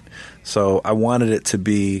behind it. So I wanted it to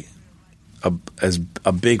be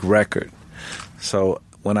a big record. So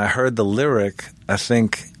when I heard the lyric, I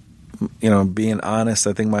think, being honest,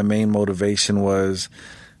 I think my main motivation was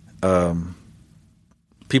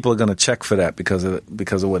people are going to check for that because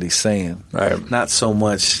of what he's saying. Right. Not so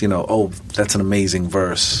much, that's an amazing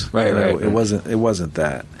verse. Right. It wasn't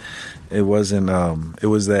that. It wasn't. It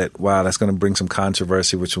was that. Wow, that's going to bring some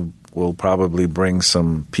controversy, which will probably bring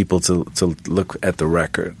some people to look at the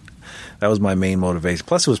record. That was my main motivation.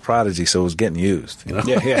 Plus, it was Prodigy, so it was getting used.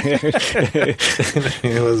 Yeah.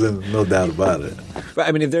 It wasn't no doubt about it. But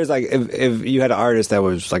I mean, if you had an artist that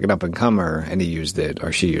was like an up and comer and he used it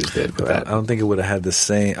or she used it, I don't think it would have had the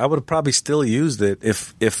same. I would have probably still used it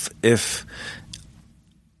if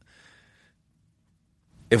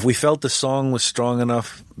we felt the song was strong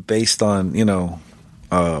enough based on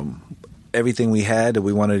everything we had that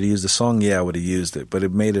we wanted to use the song. Yeah, I would have used it, but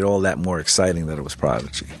it made it all that more exciting that it was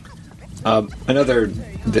Prodigy. Another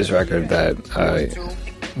diss record that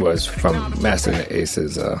was from Master and the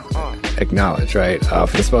Aces, Acknowledge, right? For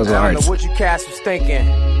Disposable I don't Arts. know what you cats was thinking.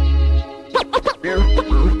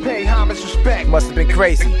 Pay homage, respect. Must have been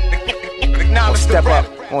crazy. I'll step up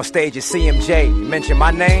on stage at CMJ. You mention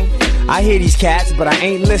my name, I hear these cats, but I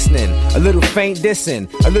ain't listening. A little faint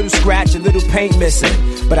dissing, a little scratch, a little paint missing.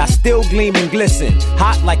 But I still gleam and glisten,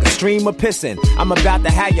 hot like a stream of pissing. I'm about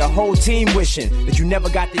to have your whole team wishing that you never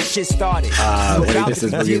got this shit started. This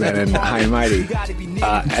is Boogeyman and High and Mighty,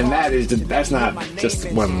 and that's not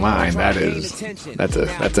just one line. That's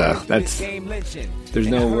there's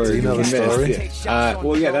no word. Do you know the story?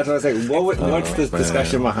 Well, yeah, that's what I was saying. What's the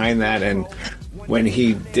discussion behind that? And when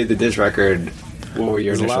he did the diss record, what were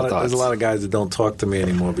your initial thoughts? There's a lot of guys that don't talk to me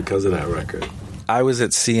anymore because of that record. I was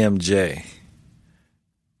at CMJ.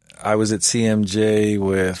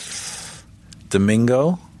 With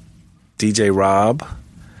Domingo, DJ Rob,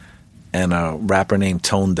 and a rapper named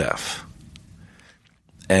Tone Deaf.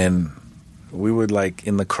 And we were like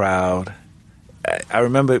in the crowd. I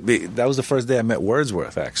remember that was the first day I met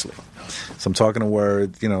Wordsworth, actually. So I'm talking to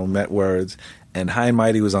Words, met Words, and High and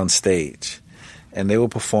Mighty was on stage. And they were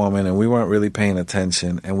performing, and we weren't really paying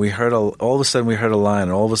attention. And we heard, all of a sudden, we heard a line,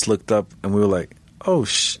 and all of us looked up, and we were like, oh,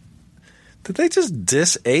 did they just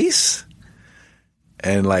diss Ace?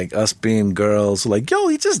 And, like, us being girls, like, yo,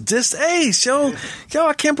 he just dissed Ace, yo,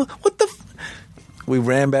 I can't believe, what the We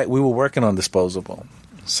ran back, we were working on Disposable.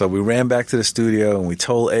 So we ran back to the studio, and we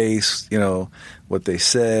told Ace, what they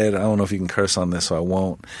said. I don't know if you can curse on this, so I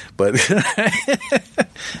won't. But,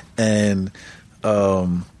 and,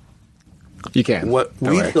 you can. What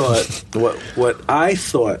I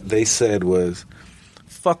thought they said was,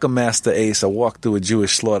 "Fuck a Master Ace." I walked through a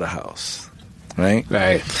Jewish slaughterhouse, right?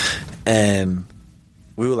 Right. And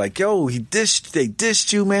we were like, "Yo, they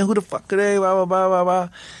dissed you, man. Who the fuck are they?" Blah blah blah blah blah.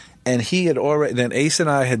 And he had already. Then Ace and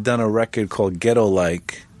I had done a record called Ghetto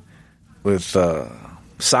Like with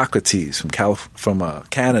Socrates from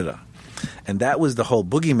Canada. And that was the whole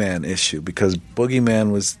Boogeyman issue, because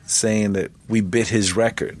Boogeyman was saying that we bit his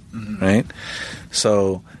record, right?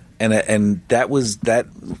 So, and that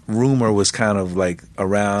rumor was kind of like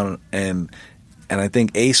around, and I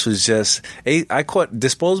think Ace was I caught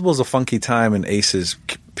Disposable's a funky time in Ace's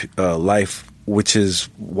life, which is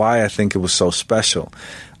why I think it was so special.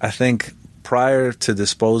 I think prior to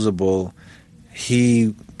Disposable,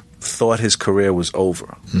 he thought his career was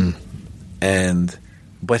over,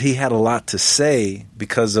 but he had a lot to say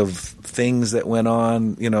because of things that went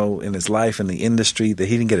on, in his life in the industry that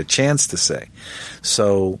he didn't get a chance to say.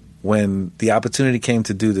 So when the opportunity came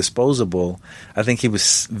to do Disposable, I think he was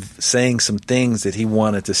saying some things that he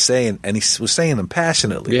wanted to say, and he was saying them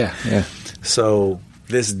passionately. Yeah. So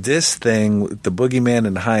this diss thing, the Boogeyman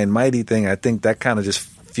and the High and Mighty thing, I think that kind of just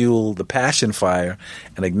fueled the passion fire,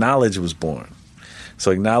 and Acknowledge was born.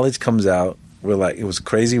 So Acknowledge comes out. We're like, it was a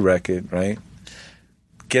crazy record, right?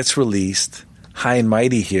 Gets released. High and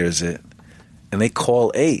Mighty hears it, and they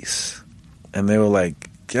call Ace, and they were like,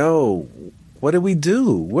 "Yo, what did we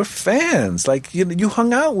do? We're fans. Like, you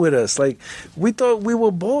hung out with us. Like, we thought we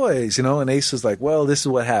were boys, And Ace was like, "Well, this is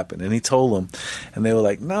what happened." And he told them, and they were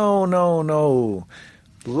like, "No.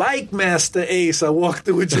 Like Master Ace, I walked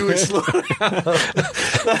through a Jewish slaughterhouse."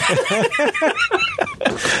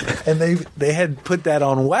 And they had put that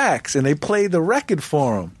on wax, and they played the record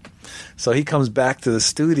for him. So he comes back to the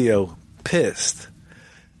studio pissed,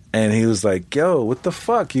 and he was like, "Yo, what the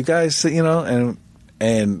fuck, you guys?" And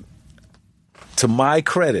to my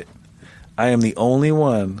credit, I am the only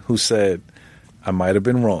one who said I might have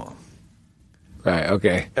been wrong. Right.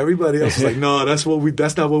 Okay. Everybody else was like, "No, that's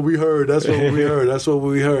not what we heard. That's what we heard. That's what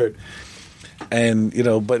we heard." And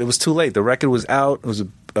but it was too late. The record was out. It was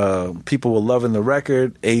people were loving the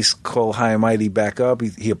record. Ace called High and Mighty back up.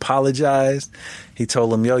 He apologized. He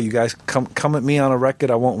told them, "Yo, you guys come at me on a record.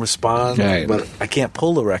 I won't respond, right. But I can't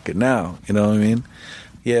pull the record now." You know what I mean?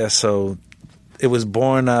 Yeah. So it was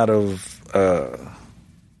born out of.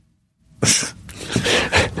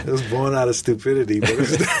 It was born out of stupidity, but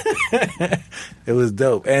it was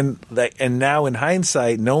dope. And now in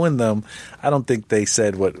hindsight, knowing them, I don't think they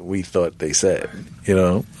said what we thought they said,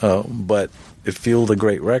 but it fueled a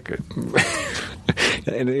great record.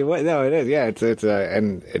 It is. Yeah,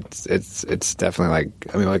 it's definitely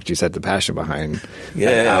like you said, the passion behind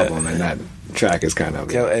that album and that track is kind of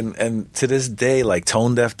and to this day, like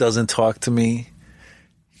Tone Deaf doesn't talk to me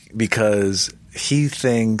because he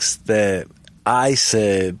thinks that I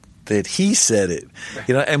said that he said it,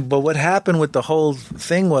 but what happened with the whole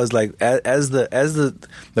thing was, like, as the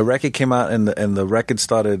record came out and the record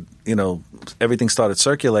started, everything started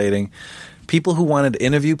circulating. People who wanted to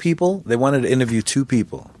interview people, they wanted to interview two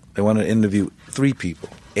people. They wanted to interview three people: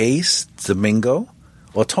 Ace, Domingo,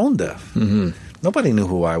 or Tone Deaf. Mm-hmm. Nobody knew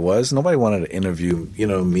who I was. Nobody wanted to interview,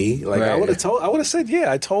 me. Like, right. I would have said,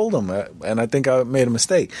 yeah, I told them, and I think I made a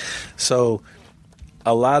mistake. So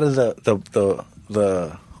a lot of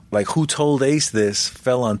the like Who Told Ace This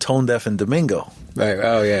fell on Tone Deaf and Domingo. Right.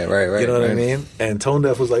 Oh yeah. Right. You know what I mean? And Tone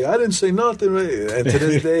Deaf was like, I didn't say nothing. Right? And to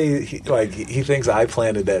this day, he thinks I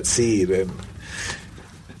planted that seed, and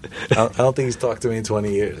I don't think he's talked to me in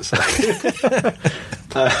 20 years.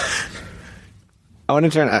 I want to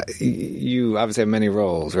turn. You obviously have many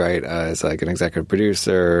roles, right? As like an executive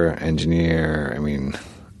producer, engineer. I mean,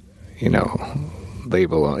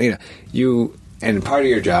 label. You and part of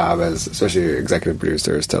your job as especially executive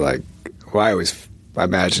producer is to like. Well, I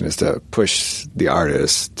imagine is to push the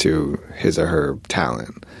artist to his or her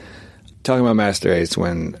talent. Talking about Masta Ace,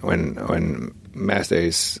 when Masta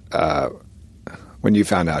Ace, when you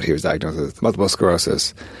found out he was diagnosed with multiple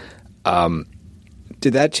sclerosis,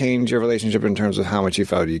 did that change your relationship in terms of how much you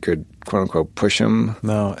felt you could, quote unquote, push him?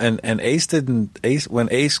 No, and Ace didn't. When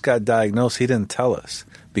Ace got diagnosed, he didn't tell us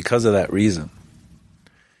because of that reason.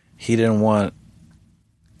 He didn't want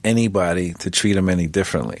anybody to treat him any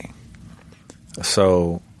differently.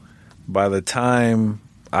 So by the time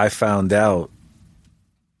I found out,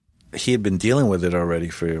 he had been dealing with it already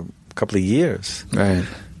for a couple of years. Right.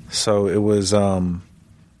 So it was no,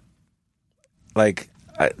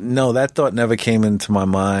 that thought never came into my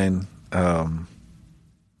mind. I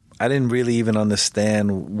didn't really even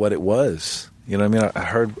understand what it was. You know what I mean?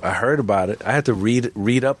 I heard about it. I had to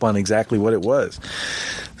read up on exactly what it was.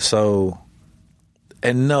 So,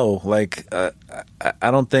 and no, I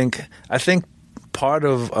don't think. I think part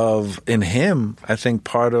of in him. I think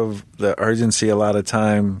part of the urgency a lot of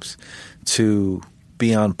times to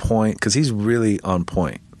be on point, because he's really on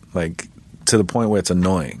point, like to the point where it's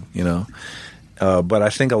annoying. But I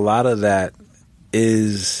think a lot of that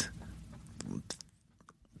is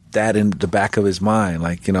that in the back of his mind,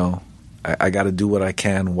 I got to do what I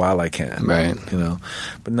can while I can, right?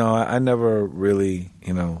 But no, I never really,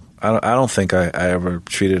 I don't think I ever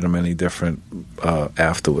treated him any different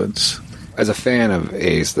afterwards. As a fan of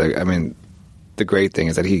Ace, the great thing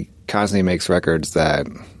is that he constantly makes records that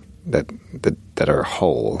are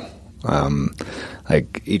whole.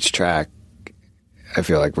 Like each track, I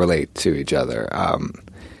feel like relate to each other.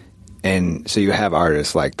 And so you have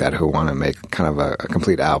artists like that who want to make kind of a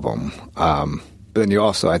complete album. But then you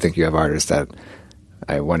also, I think you have artists that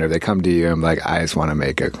I wonder if they come to you and like, I just want to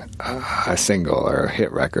make a single or a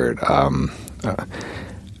hit record.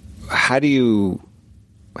 How do you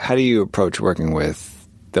approach working with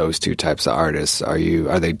those two types of artists? Are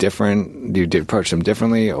they different? Do you approach them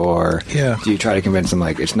differently, or do you try to convince them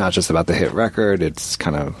like it's not just about the hit record, it's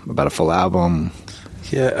kind of about a full album?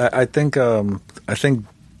 Yeah, I think an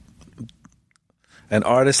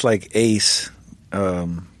artist like Ace,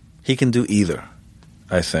 he can do either.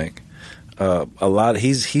 I think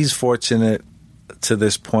he's fortunate to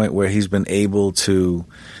this point where he's been able to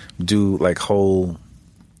do like whole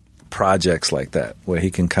projects like that, where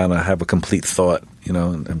he can kind of have a complete thought,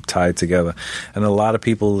 and tie it together. And a lot of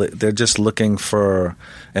people, they're just looking for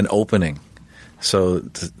an opening. So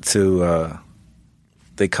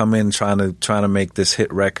they come in trying to make this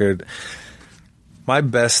hit record. My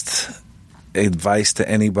best advice to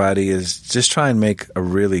anybody is just try and make a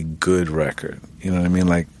really good record. You know what I mean?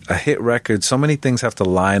 Like a hit record, so many things have to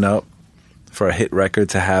line up for a hit record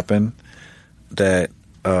to happen that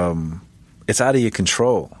it's out of your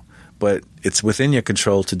control. But it's within your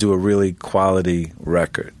control to do a really quality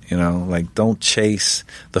record. Like don't chase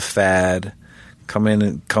the fad. Come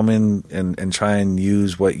in and try and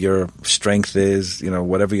use what your strength is.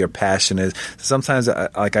 Whatever your passion is. Sometimes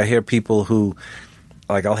I hear people who,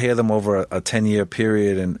 like, I'll hear them over a 10-year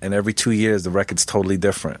period, and every 2 years the record's totally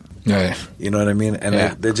different. Yeah. You know what I mean?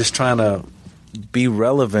 And they're just trying to be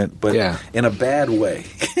relevant, but in a bad way.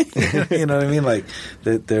 You know what I mean? Like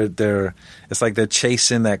they're it's like they're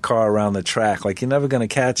chasing that car around the track. Like you're never gonna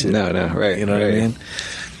catch it. No, right. You know what I mean?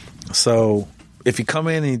 So if you come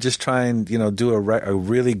in and you just try and do a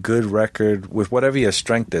really good record with whatever your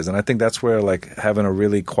strength is, and I think that's where like having a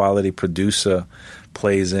really quality producer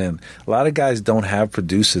plays in. A lot of guys don't have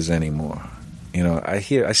producers anymore. I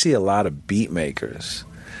see a lot of beat makers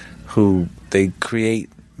who they create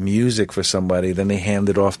music for somebody, then they hand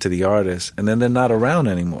it off to the artist, and then they're not around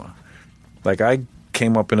anymore. Like I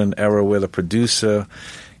came up in an era where the producer,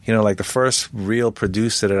 like the first real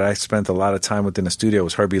producer that I spent a lot of time with in the studio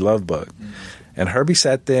was Herbie Lovebug. And Herbie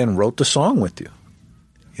sat there and wrote the song with you.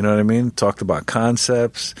 You know what I mean? Talked about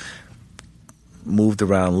concepts, moved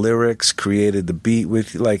around lyrics, created the beat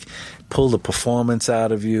with you, like pulled a performance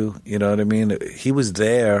out of you. You know what I mean? He was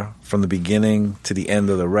there from the beginning to the end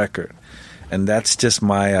of the record. And that's just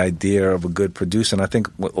my idea of a good producer. And I think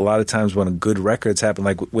a lot of times when good records happen,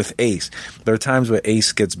 like with Ace, there are times where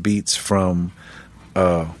Ace gets beats from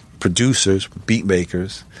producers, beat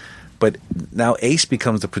makers, but now Ace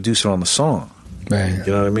becomes the producer on the song. Right.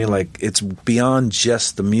 You know what I mean? Like, it's beyond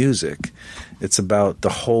just the music. It's about the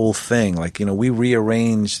whole thing. Like, you know, we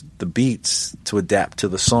rearrange the beats to adapt to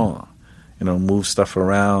the song. You know, move stuff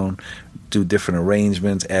around, do different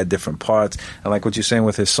arrangements, add different parts. And like what you're saying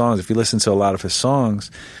with his songs, if you listen to a lot of his songs,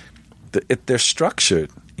 they're structured,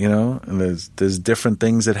 you know, and there's different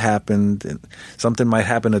things that happened. And something might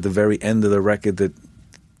happen at the very end of the record that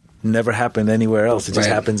never happened anywhere else. It just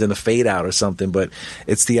happens in a fade out or something. But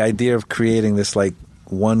it's the idea of creating this like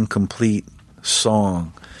one complete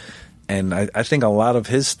song. And I think a lot of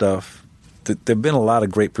his stuff, there have been a lot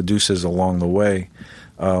of great producers along the way,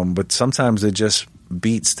 but sometimes they're just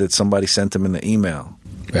beats that somebody sent him in the email.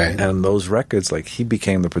 Right. And those records, like, he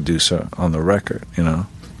became the producer on the record, you know?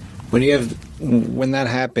 When that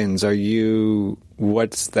happens,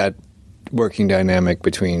 what's that working dynamic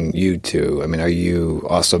between you two? I mean, are you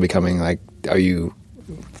also becoming are you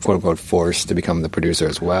quote unquote forced to become the producer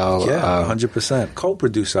as well? Yeah, 100%.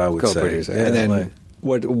 Co-producer, I would say. Co-producer. Yeah, and then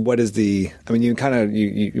what is the, I mean, you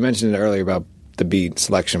mentioned it earlier about the beat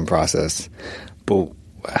selection process, but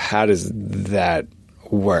how does that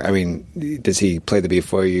work? I mean, does he play the beat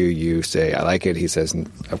for you? You say, I like it. He says,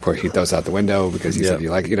 of course, he throws out the window because he said you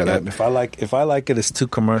like it. You know, that. If I like it, it's too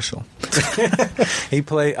commercial.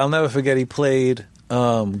 I'll never forget, he played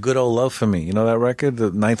Good Old Love for Me. You know that record? The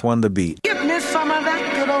Ninth Wonder beat. Give me some of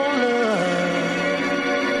that good old love.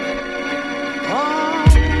 Oh,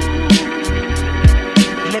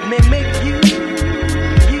 let me make you.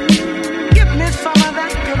 Give me some of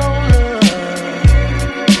that good old love.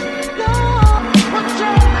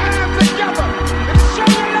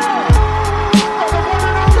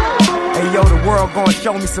 Gonna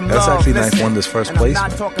show me some That's love. actually Ninth Wonder's first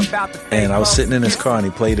placement. And I was sitting in his car and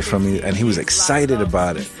he played it for me and he was excited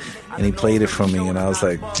about it. And he played it for me and I was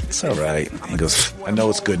like, it's all right. He goes, I know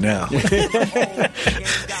it's good now.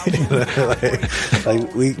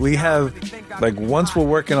 like we have, like, once we're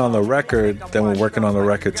working on the record, then we're working on the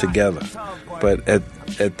record together. But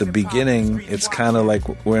at the beginning, it's kind of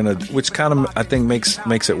like we're in which kind of I think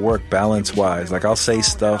makes it work balance wise. Like, I'll say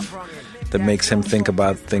stuff that makes him think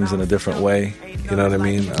about things in a different way. You know what I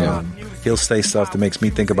mean? Yeah. He'll say stuff that makes me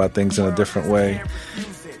think about things in a different way.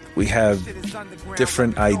 We have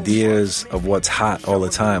different ideas of what's hot all the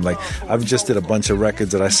time. Like, I've just did a bunch of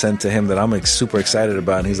records that I sent to him that I'm like super excited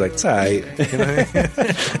about, and he's like, it's all right. You know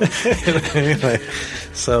what I mean? Like,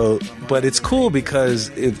 so, but it's cool because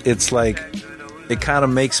it's like, it kind of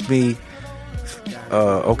makes me,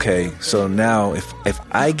 okay, so now if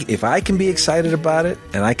I can be excited about it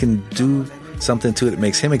and I can do something to it that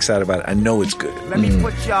makes him excited about it, I know it's good. Let me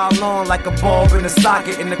put y'all on like a bulb in a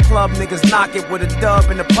socket. In the club, niggas knock it with a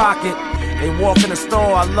dub in the pocket. They walk in the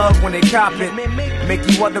store, I love when they cop it. Make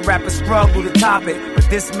you other rappers struggle to top it. But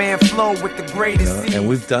this man flow with the greatest. You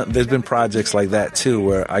know, and there's been projects like that too,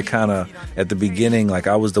 where I kind of, at the beginning, like,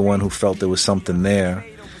 I was the one who felt there was something there,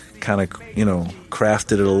 kind of, you know,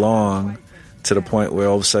 crafted it along to the point where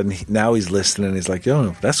all of a sudden now he's listening and he's like,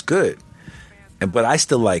 yo, that's good. But I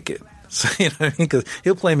still like it. So, you know what I mean? Because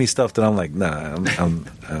he'll play me stuff that I'm like, nah,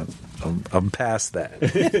 I'm past that.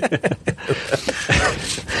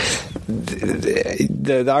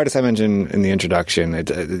 The artist I mentioned in the introduction,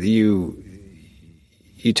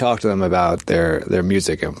 you talk to them about their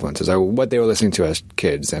music influences or what they were listening to as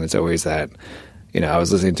kids, and it's always that, you know, I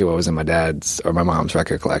was listening to what was in my dad's or my mom's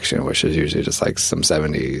record collection, which is usually just like some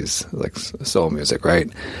 70s like soul music,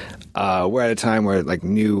 right? We're at a time where, like,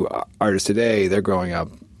 new artists today, they're growing up.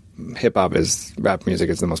 Hip-hop is, rap music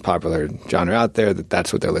is the most popular genre out there.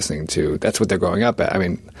 That's what they're listening to. That's what they're growing up at. I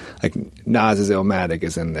mean, like, Nas's Illmatic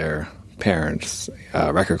is in their parents'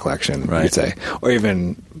 record collection, right, you'd say. Or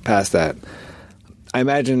even past that. I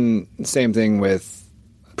imagine the same thing with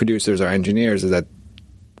producers or engineers, is that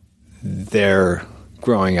they're also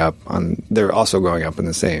growing up in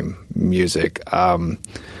the same music. For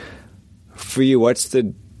you, what's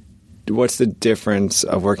the difference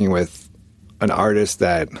of working with an artist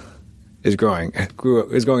that is growing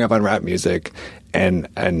up on rap music and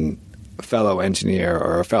a fellow engineer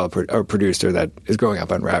or a fellow producer that is growing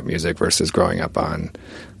up on rap music versus growing up on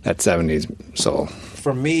that 70s soul?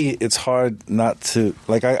 For me, it's hard not to,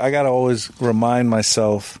 like, I got to always remind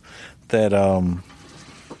myself that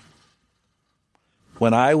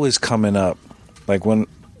when I was coming up, like, when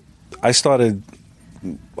I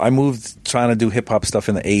moved trying to do hip-hop stuff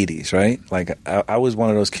in the 80s, right? Like, I was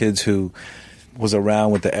one of those kids who was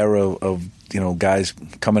around with the era of, you know, guys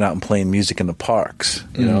coming out and playing music in the parks,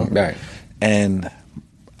 you know? Right. And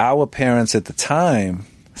our parents at the time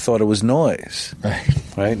thought it was noise.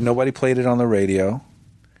 Right. Right? Nobody played it on the radio.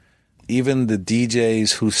 even the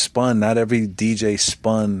DJs who spun, not every DJ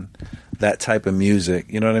spun that type of music.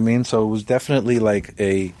 You know what I mean? So it was definitely like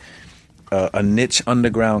a niche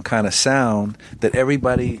underground kind of sound that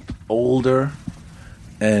everybody older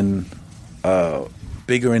and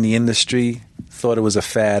bigger in the industry thought it was a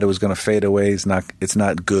fad. It was going to fade away. It's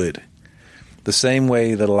not good. The same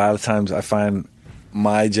way that a lot of times I find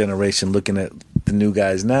my generation looking at the new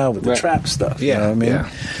guys now with the trap stuff. Yeah, you know what I mean? Yeah.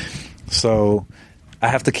 So I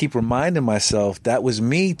have to keep reminding myself that was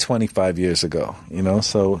me 25 years ago, you know?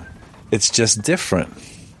 So it's just different.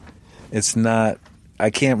 It's not,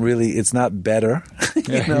 it's not better,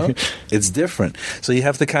 you know? It's different. So you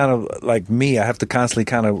have to kind of, like me, I have to constantly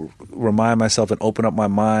kind of remind myself and open up my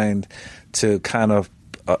mind to kind of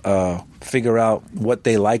figure out what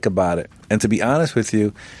they like about it. And to be honest with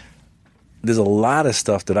you, there's a lot of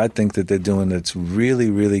stuff that I think that they're doing that's really,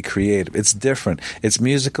 really creative. It's different. It's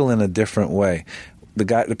musical in a different way.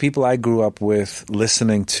 The people I grew up with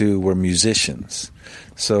listening to were musicians,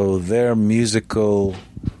 so their musical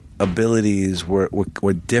abilities were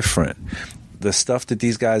different. The stuff that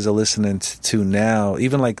these guys are listening to now,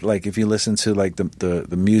 even like if you listen to like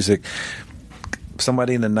the music,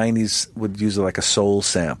 somebody in the 90s would use like a soul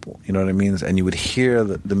sample, you know what I mean? And you would hear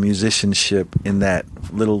the musicianship in that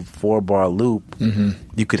little 4-bar loop. Mm-hmm.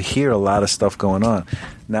 You could hear a lot of stuff going on.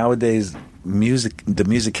 Nowadays, the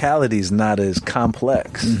musicality is not as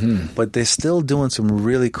complex, but they're still doing some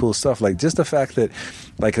really cool stuff. Like just the fact that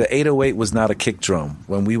like the 808 was not a kick drum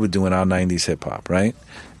when we were doing our 90s hip hop, right?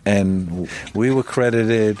 And we were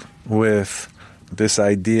credited with this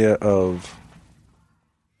idea of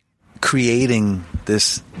creating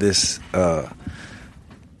this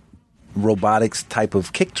robotics type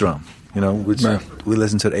of kick drum, you know, which we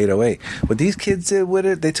listened to the 808. What these kids did with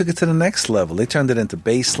it, they took it to the next level. They turned it into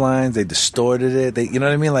bass lines. They distorted it. You know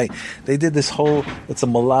what I mean? Like they did this whole, it's a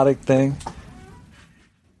melodic thing.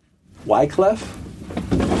 Wyclef?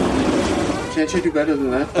 Can't you do better than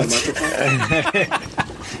that? The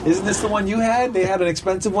microphone? Isn't this the one you had? They had an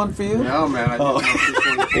expensive one for you? No, man. I didn't know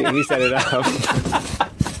this one. He set it up.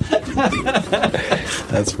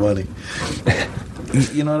 That's funny.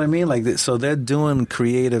 You know what I mean? Like, so they're doing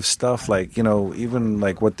creative stuff. Like, you know, even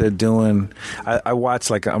like what they're doing. I watch,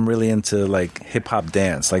 like, I'm really into like hip hop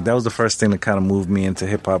dance. Like, that was the first thing that kind of moved me into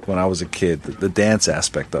hip hop when I was a kid. The dance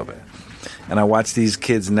aspect of it. And I watch these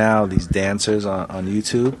kids now, these dancers on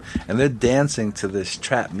YouTube, and they're dancing to this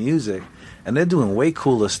trap music. And they're doing way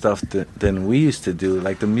cooler stuff than we used to do.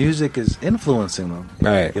 Like, the music is influencing them.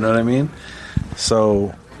 Right. You know what I mean?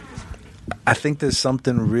 So I think there's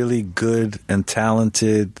something really good and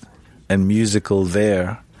talented and musical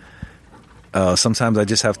there. Sometimes I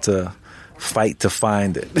just have to fight to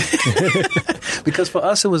find it. Because for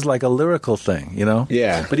us, it was like a lyrical thing, you know?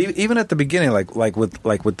 Yeah. But even at the beginning, like with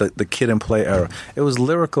the Kid and Play era, it was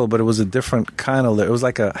lyrical, but it was a different kind of it was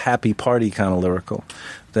like a happy party kind of lyrical.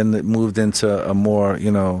 Then it moved into a more, you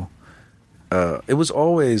know, it was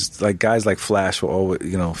always like guys like Flash were always,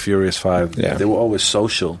 you know, Furious 5. Yeah. They were always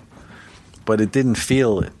social, but it didn't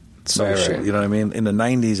feel social. Right. You know what I mean? In the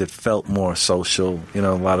 90s, it felt more social. You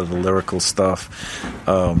know, a lot of the lyrical stuff.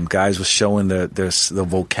 Guys were showing the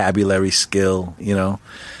vocabulary skill. You know,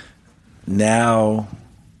 now,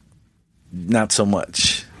 not so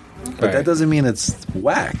much. But that doesn't mean it's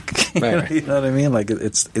whack. Right. You know what I mean? Like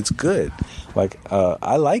it's good. Like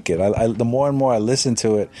I like it. I the more and more I listen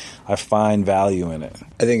to it, I find value in it.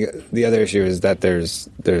 I think the other issue is that there's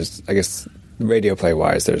I guess radio play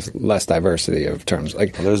wise, there's less diversity of terms.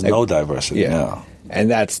 Like there's no diversity. Yeah,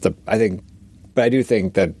 and that's but I do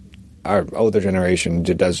think that our older generation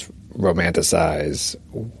does romanticize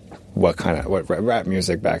what rap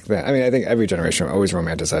music back then. I mean, I think every generation always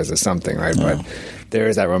romanticizes something, right? Yeah. But there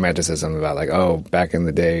is that romanticism about like, oh, back in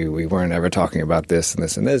the day we weren't ever talking about this and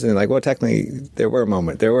this and this, and like, well, technically there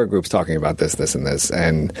were groups talking about this and this,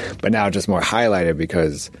 but now just more highlighted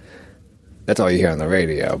because that's all you hear on the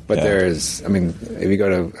radio. But there's, I mean, if you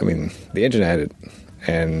go to, the internet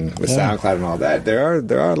and with SoundCloud and all that, there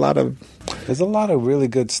are a lot of. There's a lot of really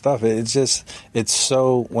good stuff. It's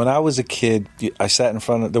so, when I was a kid, I sat in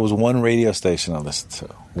front of, there was one radio station I listened to.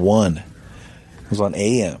 One. It was on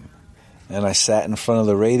AM. And I sat in front of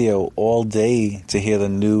the radio all day to hear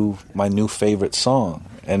my new favorite song.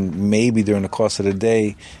 And maybe during the course of the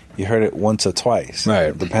day, you heard it once or twice.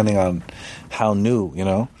 Right. Depending on how new, you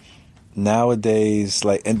know. Nowadays,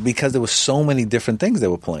 and because there were so many different things they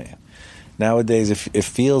were playing. Nowadays, it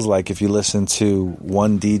feels like if you listen to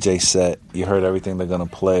one DJ set, you heard everything they're going to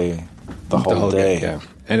play the whole day. Yeah.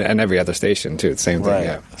 And every other station, too. It's the same thing, right.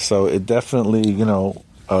 Yeah. So it definitely,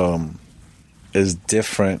 is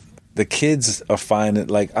different the kids are finding,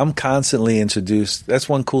 like, I'm constantly introduced. That's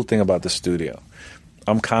one cool thing about the studio.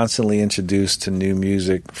 I'm constantly introduced to new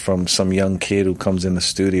music from some young kid who comes in the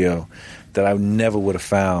studio that I never would have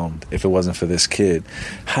found if it wasn't for this kid.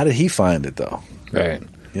 How did he find it, though? Right.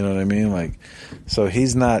 You know what I mean? Like, so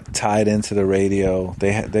he's not tied into the radio.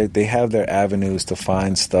 They have their avenues to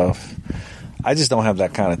find stuff. I just don't have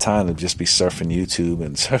that kind of time to just be surfing YouTube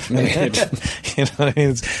and surfing. You know what I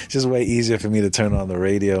mean? It's just way easier for me to turn on the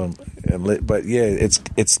radio but yeah,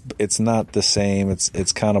 it's not the same.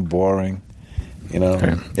 It's kind of boring. You know,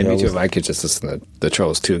 and me too. I could just listen to the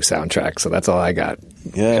Trolls 2 soundtrack, so that's all I got.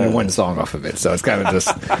 Yeah, and one song off of it. So it's kind of just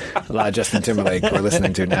a lot of Justin Timberlake we're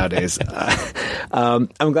listening to nowadays. I'm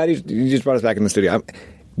glad you just brought us back in the studio.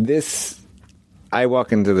 I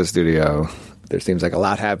walk into the studio. There seems like a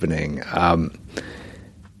lot happening. How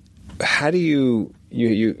do you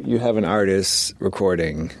have an artist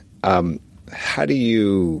recording? How do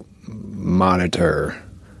you monitor?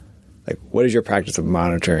 Like, what is your practice of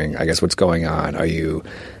monitoring, I guess, what's going on? Are you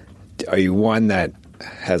one that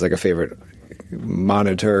has like a favorite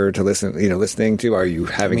monitor to listening to? Are you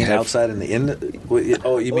having outside in in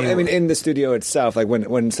the studio itself? Like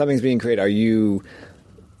when something's being created, are you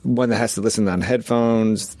one that has to listen on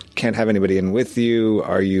headphones? Can't have anybody in with you?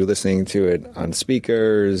 Are you listening to it on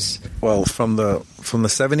speakers? Well, from the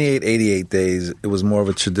 78, 88 days, it was more of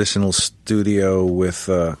a traditional studio with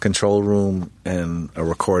a control room and a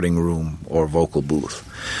recording room or vocal booth.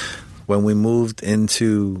 When we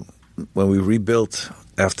rebuilt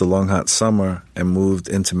after Long Hot Summer and moved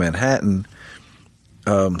into Manhattan,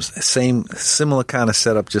 similar kind of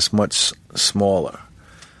setup, just much smaller.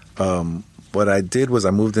 What I did was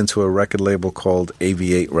I moved into a record label called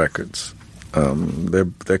AV8 Records.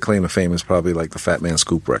 Their claim to fame is probably like the Fat Man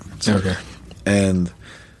Scoop Records. Okay. And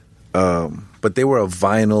but they were a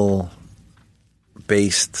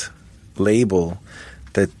vinyl-based label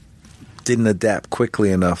that didn't adapt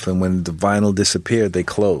quickly enough, and when the vinyl disappeared, they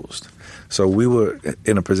closed. So we were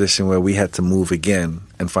in a position where we had to move again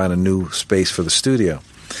and find a new space for the studio.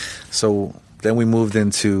 So then we moved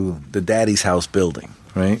into the Daddy's House building.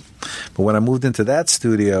 Right, but when I moved into that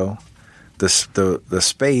studio, the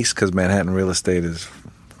space, because Manhattan real estate is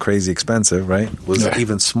crazy expensive, right, was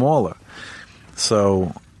even smaller.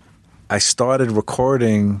 So I started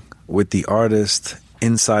recording with the artist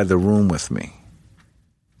inside the room with me.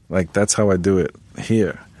 Like, that's how I do it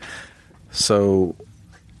here. So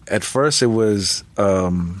at first it was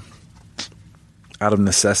out of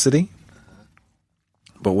necessity,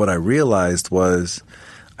 but what I realized was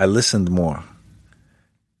I listened more.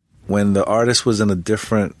 When the artist was in a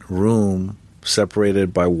different room,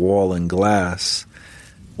 separated by wall and glass,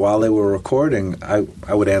 while they were recording, I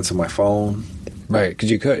would answer my phone. Right, because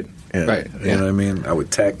you could. Yeah, right. You know what I mean? I would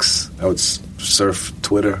text. I would surf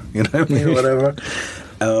Twitter. You know what I mean? Whatever.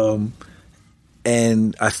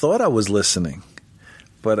 And I thought I was listening.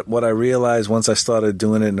 But what I realized once I started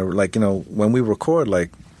doing it, when we record,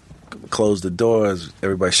 close the doors,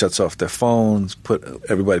 everybody shuts off their phones,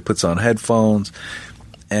 everybody puts on headphones.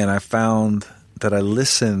 And I found that I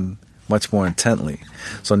listen much more intently.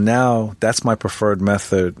 So now that's my preferred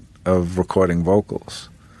method of recording vocals.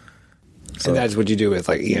 So, and that's what you do with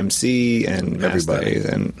EMC and everybody,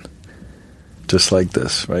 and just like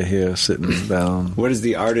this right here, sitting down. What is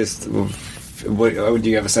the artist? What do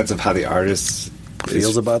you have a sense of how the artist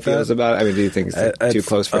feels about that? I mean, do you think it's too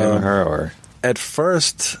close for him or her? Or at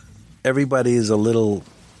first, everybody is a little,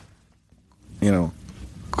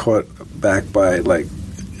 caught back by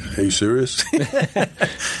are you serious?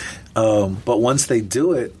 But once they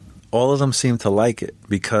do it, all of them seem to like it,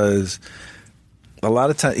 because a lot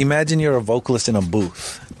of times, imagine you're a vocalist in a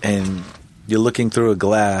booth and you're looking through a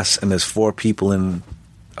glass and there's 4 people on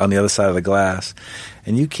the other side of the glass,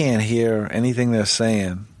 and you can't hear anything they're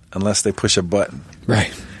saying unless they push a button.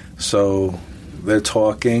 Right. So they're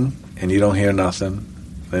talking and you don't hear nothing.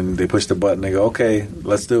 Then they push the button, they go, okay,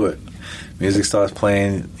 let's do it. Music starts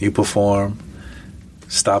playing, you perform,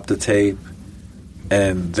 stop the tape,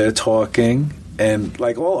 and they're talking, and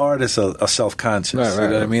all artists are self-conscious. Right, you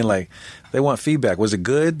know what I mean? They want feedback. Was it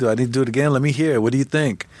good? Do I need to do it again? Let me hear it. What do you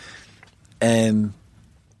think? And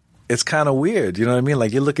it's kind of weird, you know what I mean?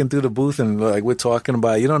 You're looking through the booth and we're talking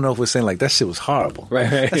about it. You don't know if we're saying that shit was horrible.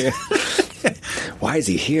 Right. Yeah. Why is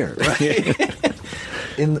he here? Right.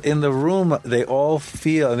 In the room, they all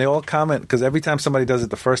feel, and they all comment, because every time somebody does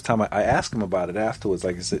it the first time, I ask them about it afterwards.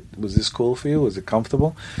 Was this cool for you? Was it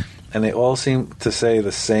comfortable? And they all seem to say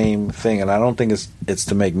the same thing, and I don't think it's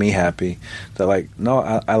to make me happy. They're no,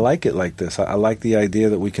 I like it like this. I like the idea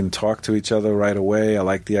that we can talk to each other right away. I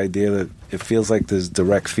like the idea that it feels like there's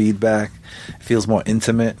direct feedback. It feels more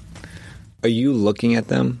intimate. are you looking at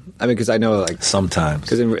them? I mean, because I know like sometimes,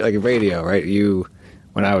 because in like radio, right?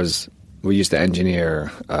 We used to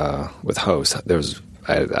engineer with hosts.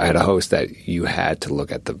 I had a host that you had to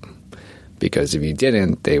look at them, because if you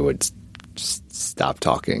didn't, they would stop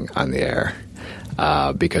talking on the air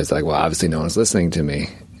because like, well, obviously no one's listening to me.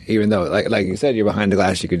 Even though, like you said, you're behind the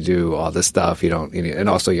glass, you could do all this stuff. And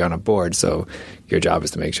also you're on a board, so your job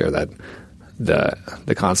is to make sure that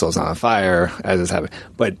the console's not on fire as it's happening.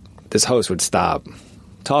 But this host would stop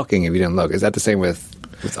talking if you didn't look. Is that the same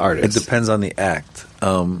with artists? It depends on the act.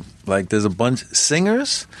 Like there's a bunch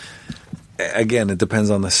singers. Again, it depends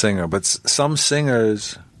on the singer, but some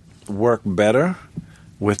singers work better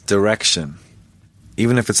with direction,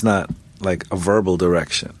 even if it's not like a verbal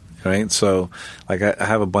direction, right? So, like I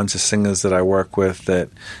have a bunch of singers that I work with that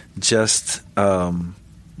just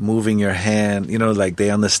moving your hand, like they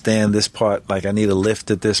understand this part, like I need a lift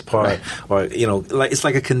at this part, right. Or, like it's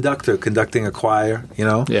like a conductor conducting a choir,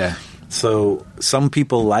 Yeah. So some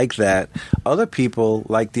people like that. Other people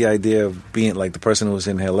like the idea of being, like the person who was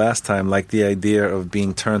in here last time, like the idea of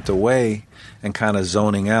being turned away and kind of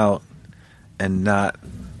zoning out and not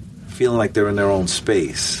feeling like they're in their own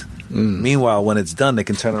space. Meanwhile, when it's done, they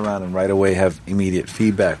can turn around and right away have immediate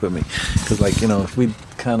feedback with me. Because, like, if we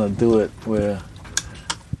kind of do it where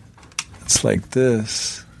it's like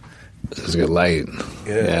this. This is good light.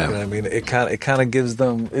 Yeah. I mean, it kind of gives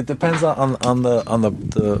them. It depends on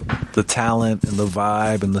the talent and the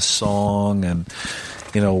vibe and the song and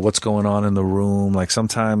what's going on in the room. Like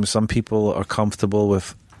sometimes some people are comfortable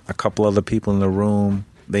with a couple other people in the room.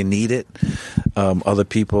 They need it. Other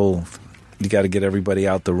people, you got to get everybody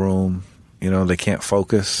out the room. They can't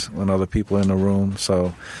focus when other people are in the room.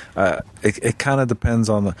 So it kind of depends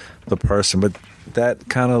on the person, but that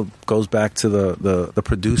kind of goes back to the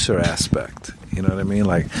producer aspect. You know what I mean?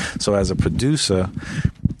 Like, so as a producer,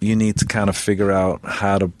 you need to kind of figure out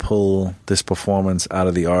how to pull this performance out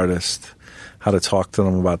of the artist, how to talk to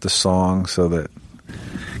them about the song, so that,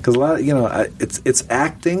 because a lot of, it's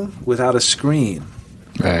acting without a screen.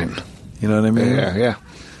 Right. You know what I mean? Yeah.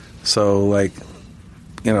 So like,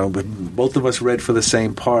 but both of us read for the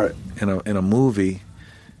same part in a movie,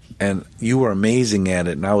 and you were amazing at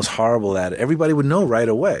it, and I was horrible at it. Everybody would know right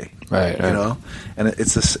away, right? And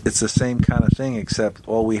it's the same kind of thing, except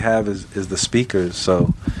all we have is the speakers.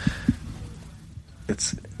 So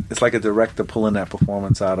it's like a director pulling that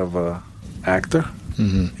performance out of a actor.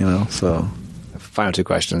 Mm-hmm. So final two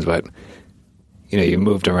questions, but you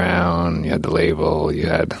moved around. You had the label, you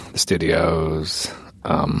had the studios.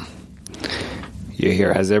 You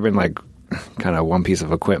hear, has there been like kind of one piece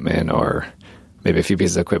of equipment or maybe a few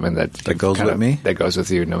pieces of equipment that goes with me? That goes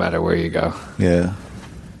with you no matter where you go? Yeah.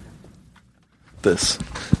 This.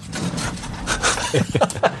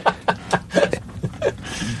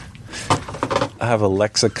 I have a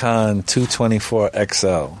Lexicon 224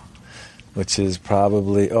 XL, which is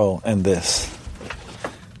probably, and this.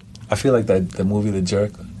 I feel like the movie The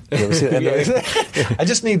Jerk. You ever see it? I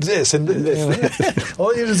just need this and this.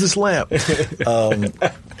 All you need is this lamp. The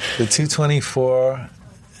 224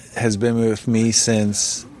 has been with me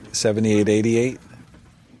since 78, 88.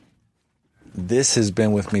 This has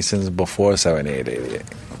been with me since before 78, 88.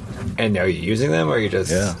 And are you using them or are you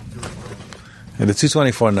just... Yeah. And the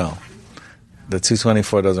 224, no. The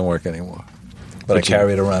 224 doesn't work anymore. But I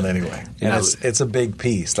carry it around anyway. And it's a big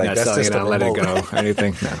piece. Like that's just a let it go or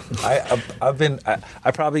anything. No.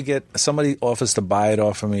 I probably get, somebody offers to buy it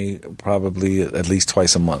off of me probably at least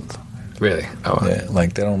twice a month. Really? Oh. Yeah,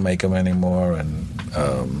 like they don't make them anymore, and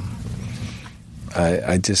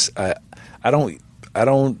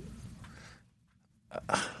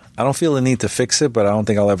I don't feel the need to fix it, but I don't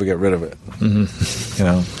think I'll ever get rid of it.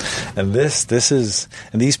 Mm-hmm.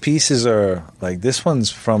 And these pieces are like, this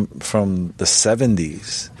one's from the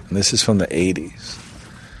 70s, and this is from the 80s.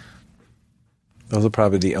 Those are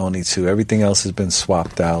probably the only two. Everything else has been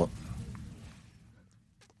swapped out.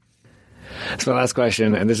 So last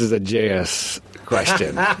question, and this is a JS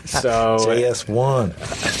question. So JS1.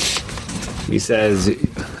 He says,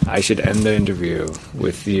 I should end the interview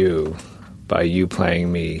with you by you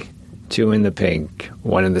playing me 2 in the pink,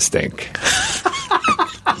 1 in the stink.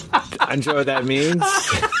 I'm sure what that means.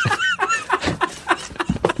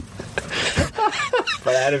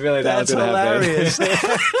 But I had a feeling that was going to happen.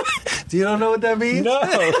 Do you don't know what that means? No.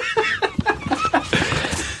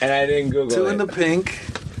 And I didn't Google 2 it. in the pink,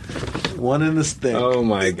 1 in the stink. Oh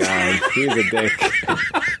my God. He's a dick.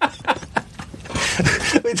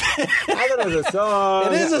 I thought it was a song.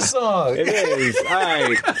 It is a song. It is. All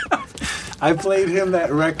right. I played him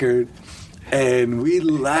that record, and we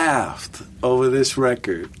laughed over this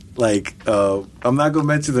record. Like, I'm not going to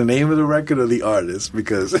mention the name of the record or the artist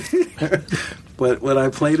because, but when I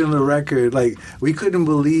played him the record, like, we couldn't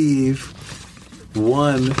believe,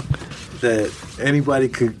 one, that anybody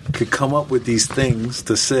could come up with these things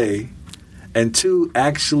to say, and two,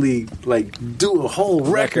 actually, like, do a whole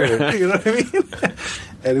record. You know what I mean?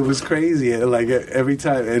 And it was crazy. And, like, every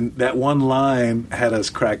time, and that one line had us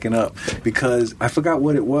cracking up because I forgot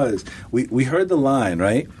what it was. We heard the line,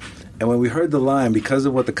 right? And when we heard the line, because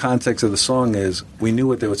of what the context of the song is, we knew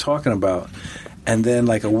what they were talking about. And then,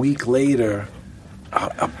 like, a week later,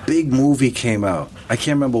 a big movie came out. I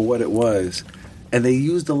can't remember what it was. And they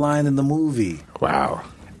used the line in the movie. Wow.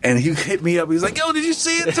 And he hit me up. He was like, yo, did you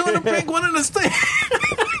see it? Doing a big one in the state.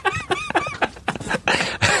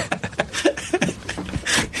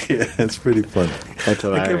 Yeah, it's pretty funny. That's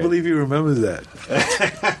hilarious. I can't believe he remembers that.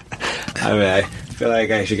 I mean, I feel like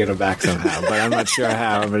I should get him back somehow, but I'm not sure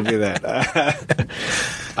how I'm going to do that.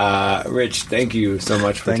 Rich, thank you so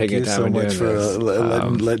much for taking time and doing this. Thank you so much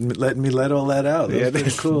for letting me let all that out. That was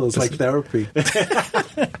pretty cool. It's like therapy.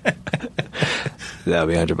 That'll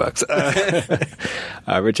be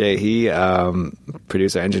 $100. Rich A,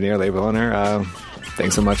 producer, engineer, label owner.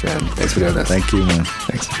 Thanks so much, man. Thanks for doing this. Thank you, man.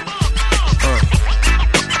 Thanks.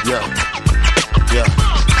 Yeah.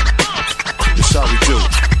 This how we do.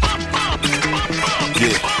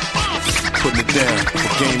 Yeah. Putting it down for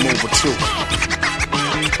game over 2.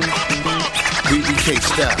 BBK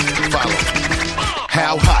style. Follow.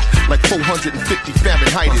 How hot? Like 450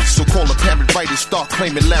 Fahrenheiters. So call a parent writer, start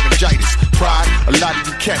claiming laryngitis. Pride, a lot of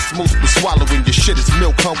you cats most been swallowing. Your shit is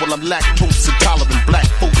milk, huh? Well, I'm lactose intolerant. Black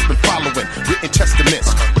folks been following written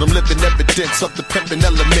testaments. But I'm living evidence of the pimpin'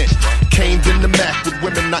 element. Came in the Mac with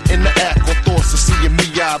women not in the act. Or thoughts of seeing me,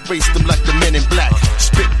 I erased them like the men in black.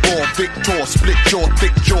 Spitball, Victor, split jaw,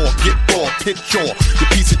 thick jaw, get raw, pit jaw. You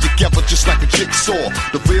piece it together just like a jigsaw.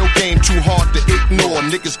 The real game too hard to ignore.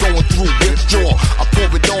 Niggas going through withdrawal. I pour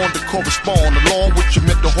it on to correspond along with your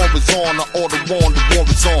mental horizon. I order warn, the war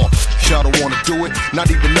is on. Y'all don't wanna do it, not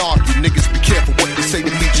even argue. Niggas be careful what they say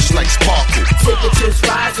to me, just like sparkle. Temperatures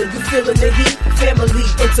rising, you feeling the heat. Family,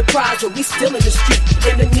 enterprise, we still in the street.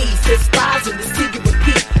 Enemies despising to see you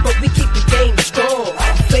repeat, but we keep the game strong.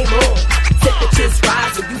 Flame on. Temperatures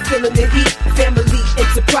rising, you feeling the heat. Family,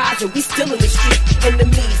 enterprise, we still in the street.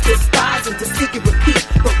 Enemies despising to see you repeat,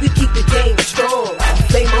 but we keep the game strong.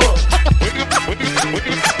 Flame on. We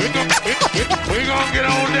gon' get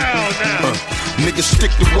on down now. Niggas stick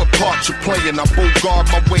to what part you're playing. I bogard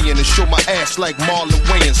my way in and show my ass like Marlon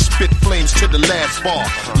Wayans. Spit flames to the last bar.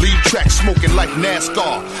 Lead track smoking like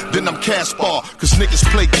NASCAR. Then I'm Caspar, cause niggas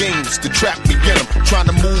play games to trap me in them. Trying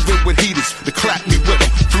to move in with heaters to clap me with them.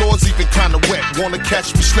 Floors even kinda wet, wanna catch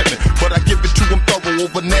me slipping. But I give it to them thorough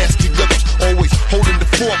over nasty rhythms. Always holding the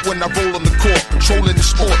fort when I roll on the court. Controlling the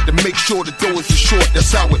sport to make sure the doors are short. That's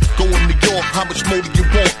how it go in New York. How much more do you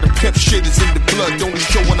want? The pimp shit is in the blood, don't it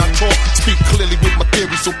show when I talk? Speak clearly with my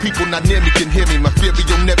theory so people not near me can hear me. My theory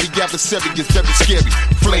on every adversary is very scary.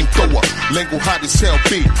 Flamethrower, lingo hot as hell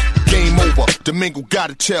be. Game over, Domingo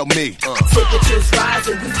gotta tell me. Temperatures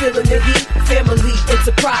rising, we feeling the heat. Family,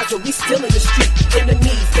 enterprise, we still in the street.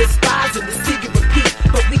 Enemies despising to see you repeat,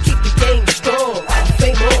 but we keep the game strong.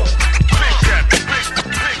 Flame on.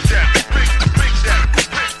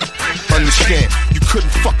 Understand, you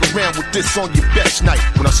couldn't fuck around with this on your best night.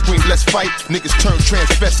 When I scream let's fight, niggas turn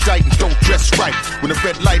transvestite and don't dress right. When a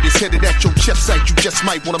red light is headed at your chest site, you just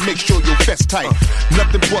might wanna make sure your vest tight.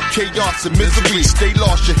 Nothing but chaos and misery. Stay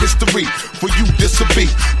lost your history. For you this will be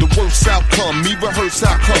the worst outcome. Me rehearse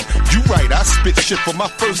how come. You right, I spit shit for my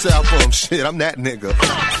first album. Shit, I'm that nigga.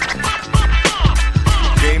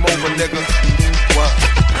 Game over, nigga. What?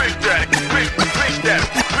 Break that, break that, break that,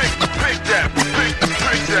 break that, break that, break that,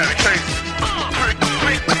 break that,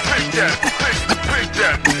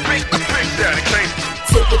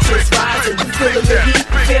 temperatures rising, you feeling the heat.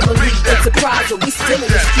 Family, enterprise, we still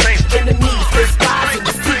in the street. Enemies despising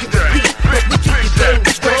to see you repeat, but we keep the game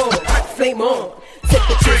strong. Flame on.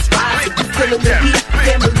 Temperatures rising, you feeling the heat.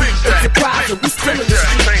 Family, enterprise, we still in the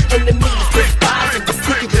street. Enemies despising to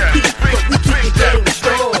see you repeat, but we keep the game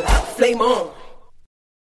strong. Flame on.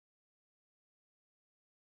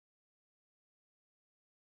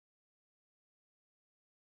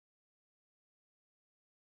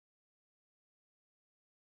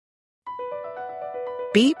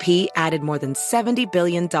 BP added more than $70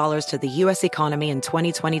 billion to the U.S. economy in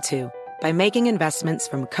 2022 by making investments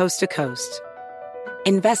from coast to coast.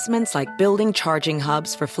 Investments like building charging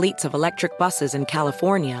hubs for fleets of electric buses in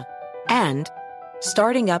California and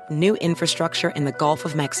starting up new infrastructure in the Gulf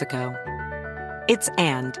of Mexico. It's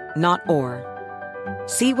and, not or.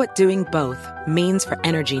 See what doing both means for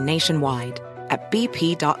energy nationwide at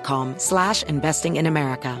bp.com/investing in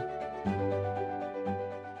America.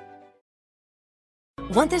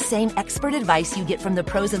 Want the same expert advice you get from the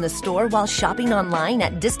pros in the store while shopping online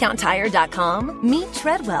at DiscountTire.com? Meet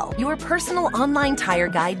Treadwell, your personal online tire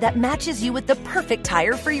guide that matches you with the perfect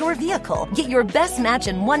tire for your vehicle. Get your best match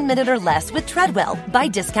in 1 minute or less with Treadwell by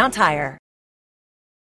Discount Tire.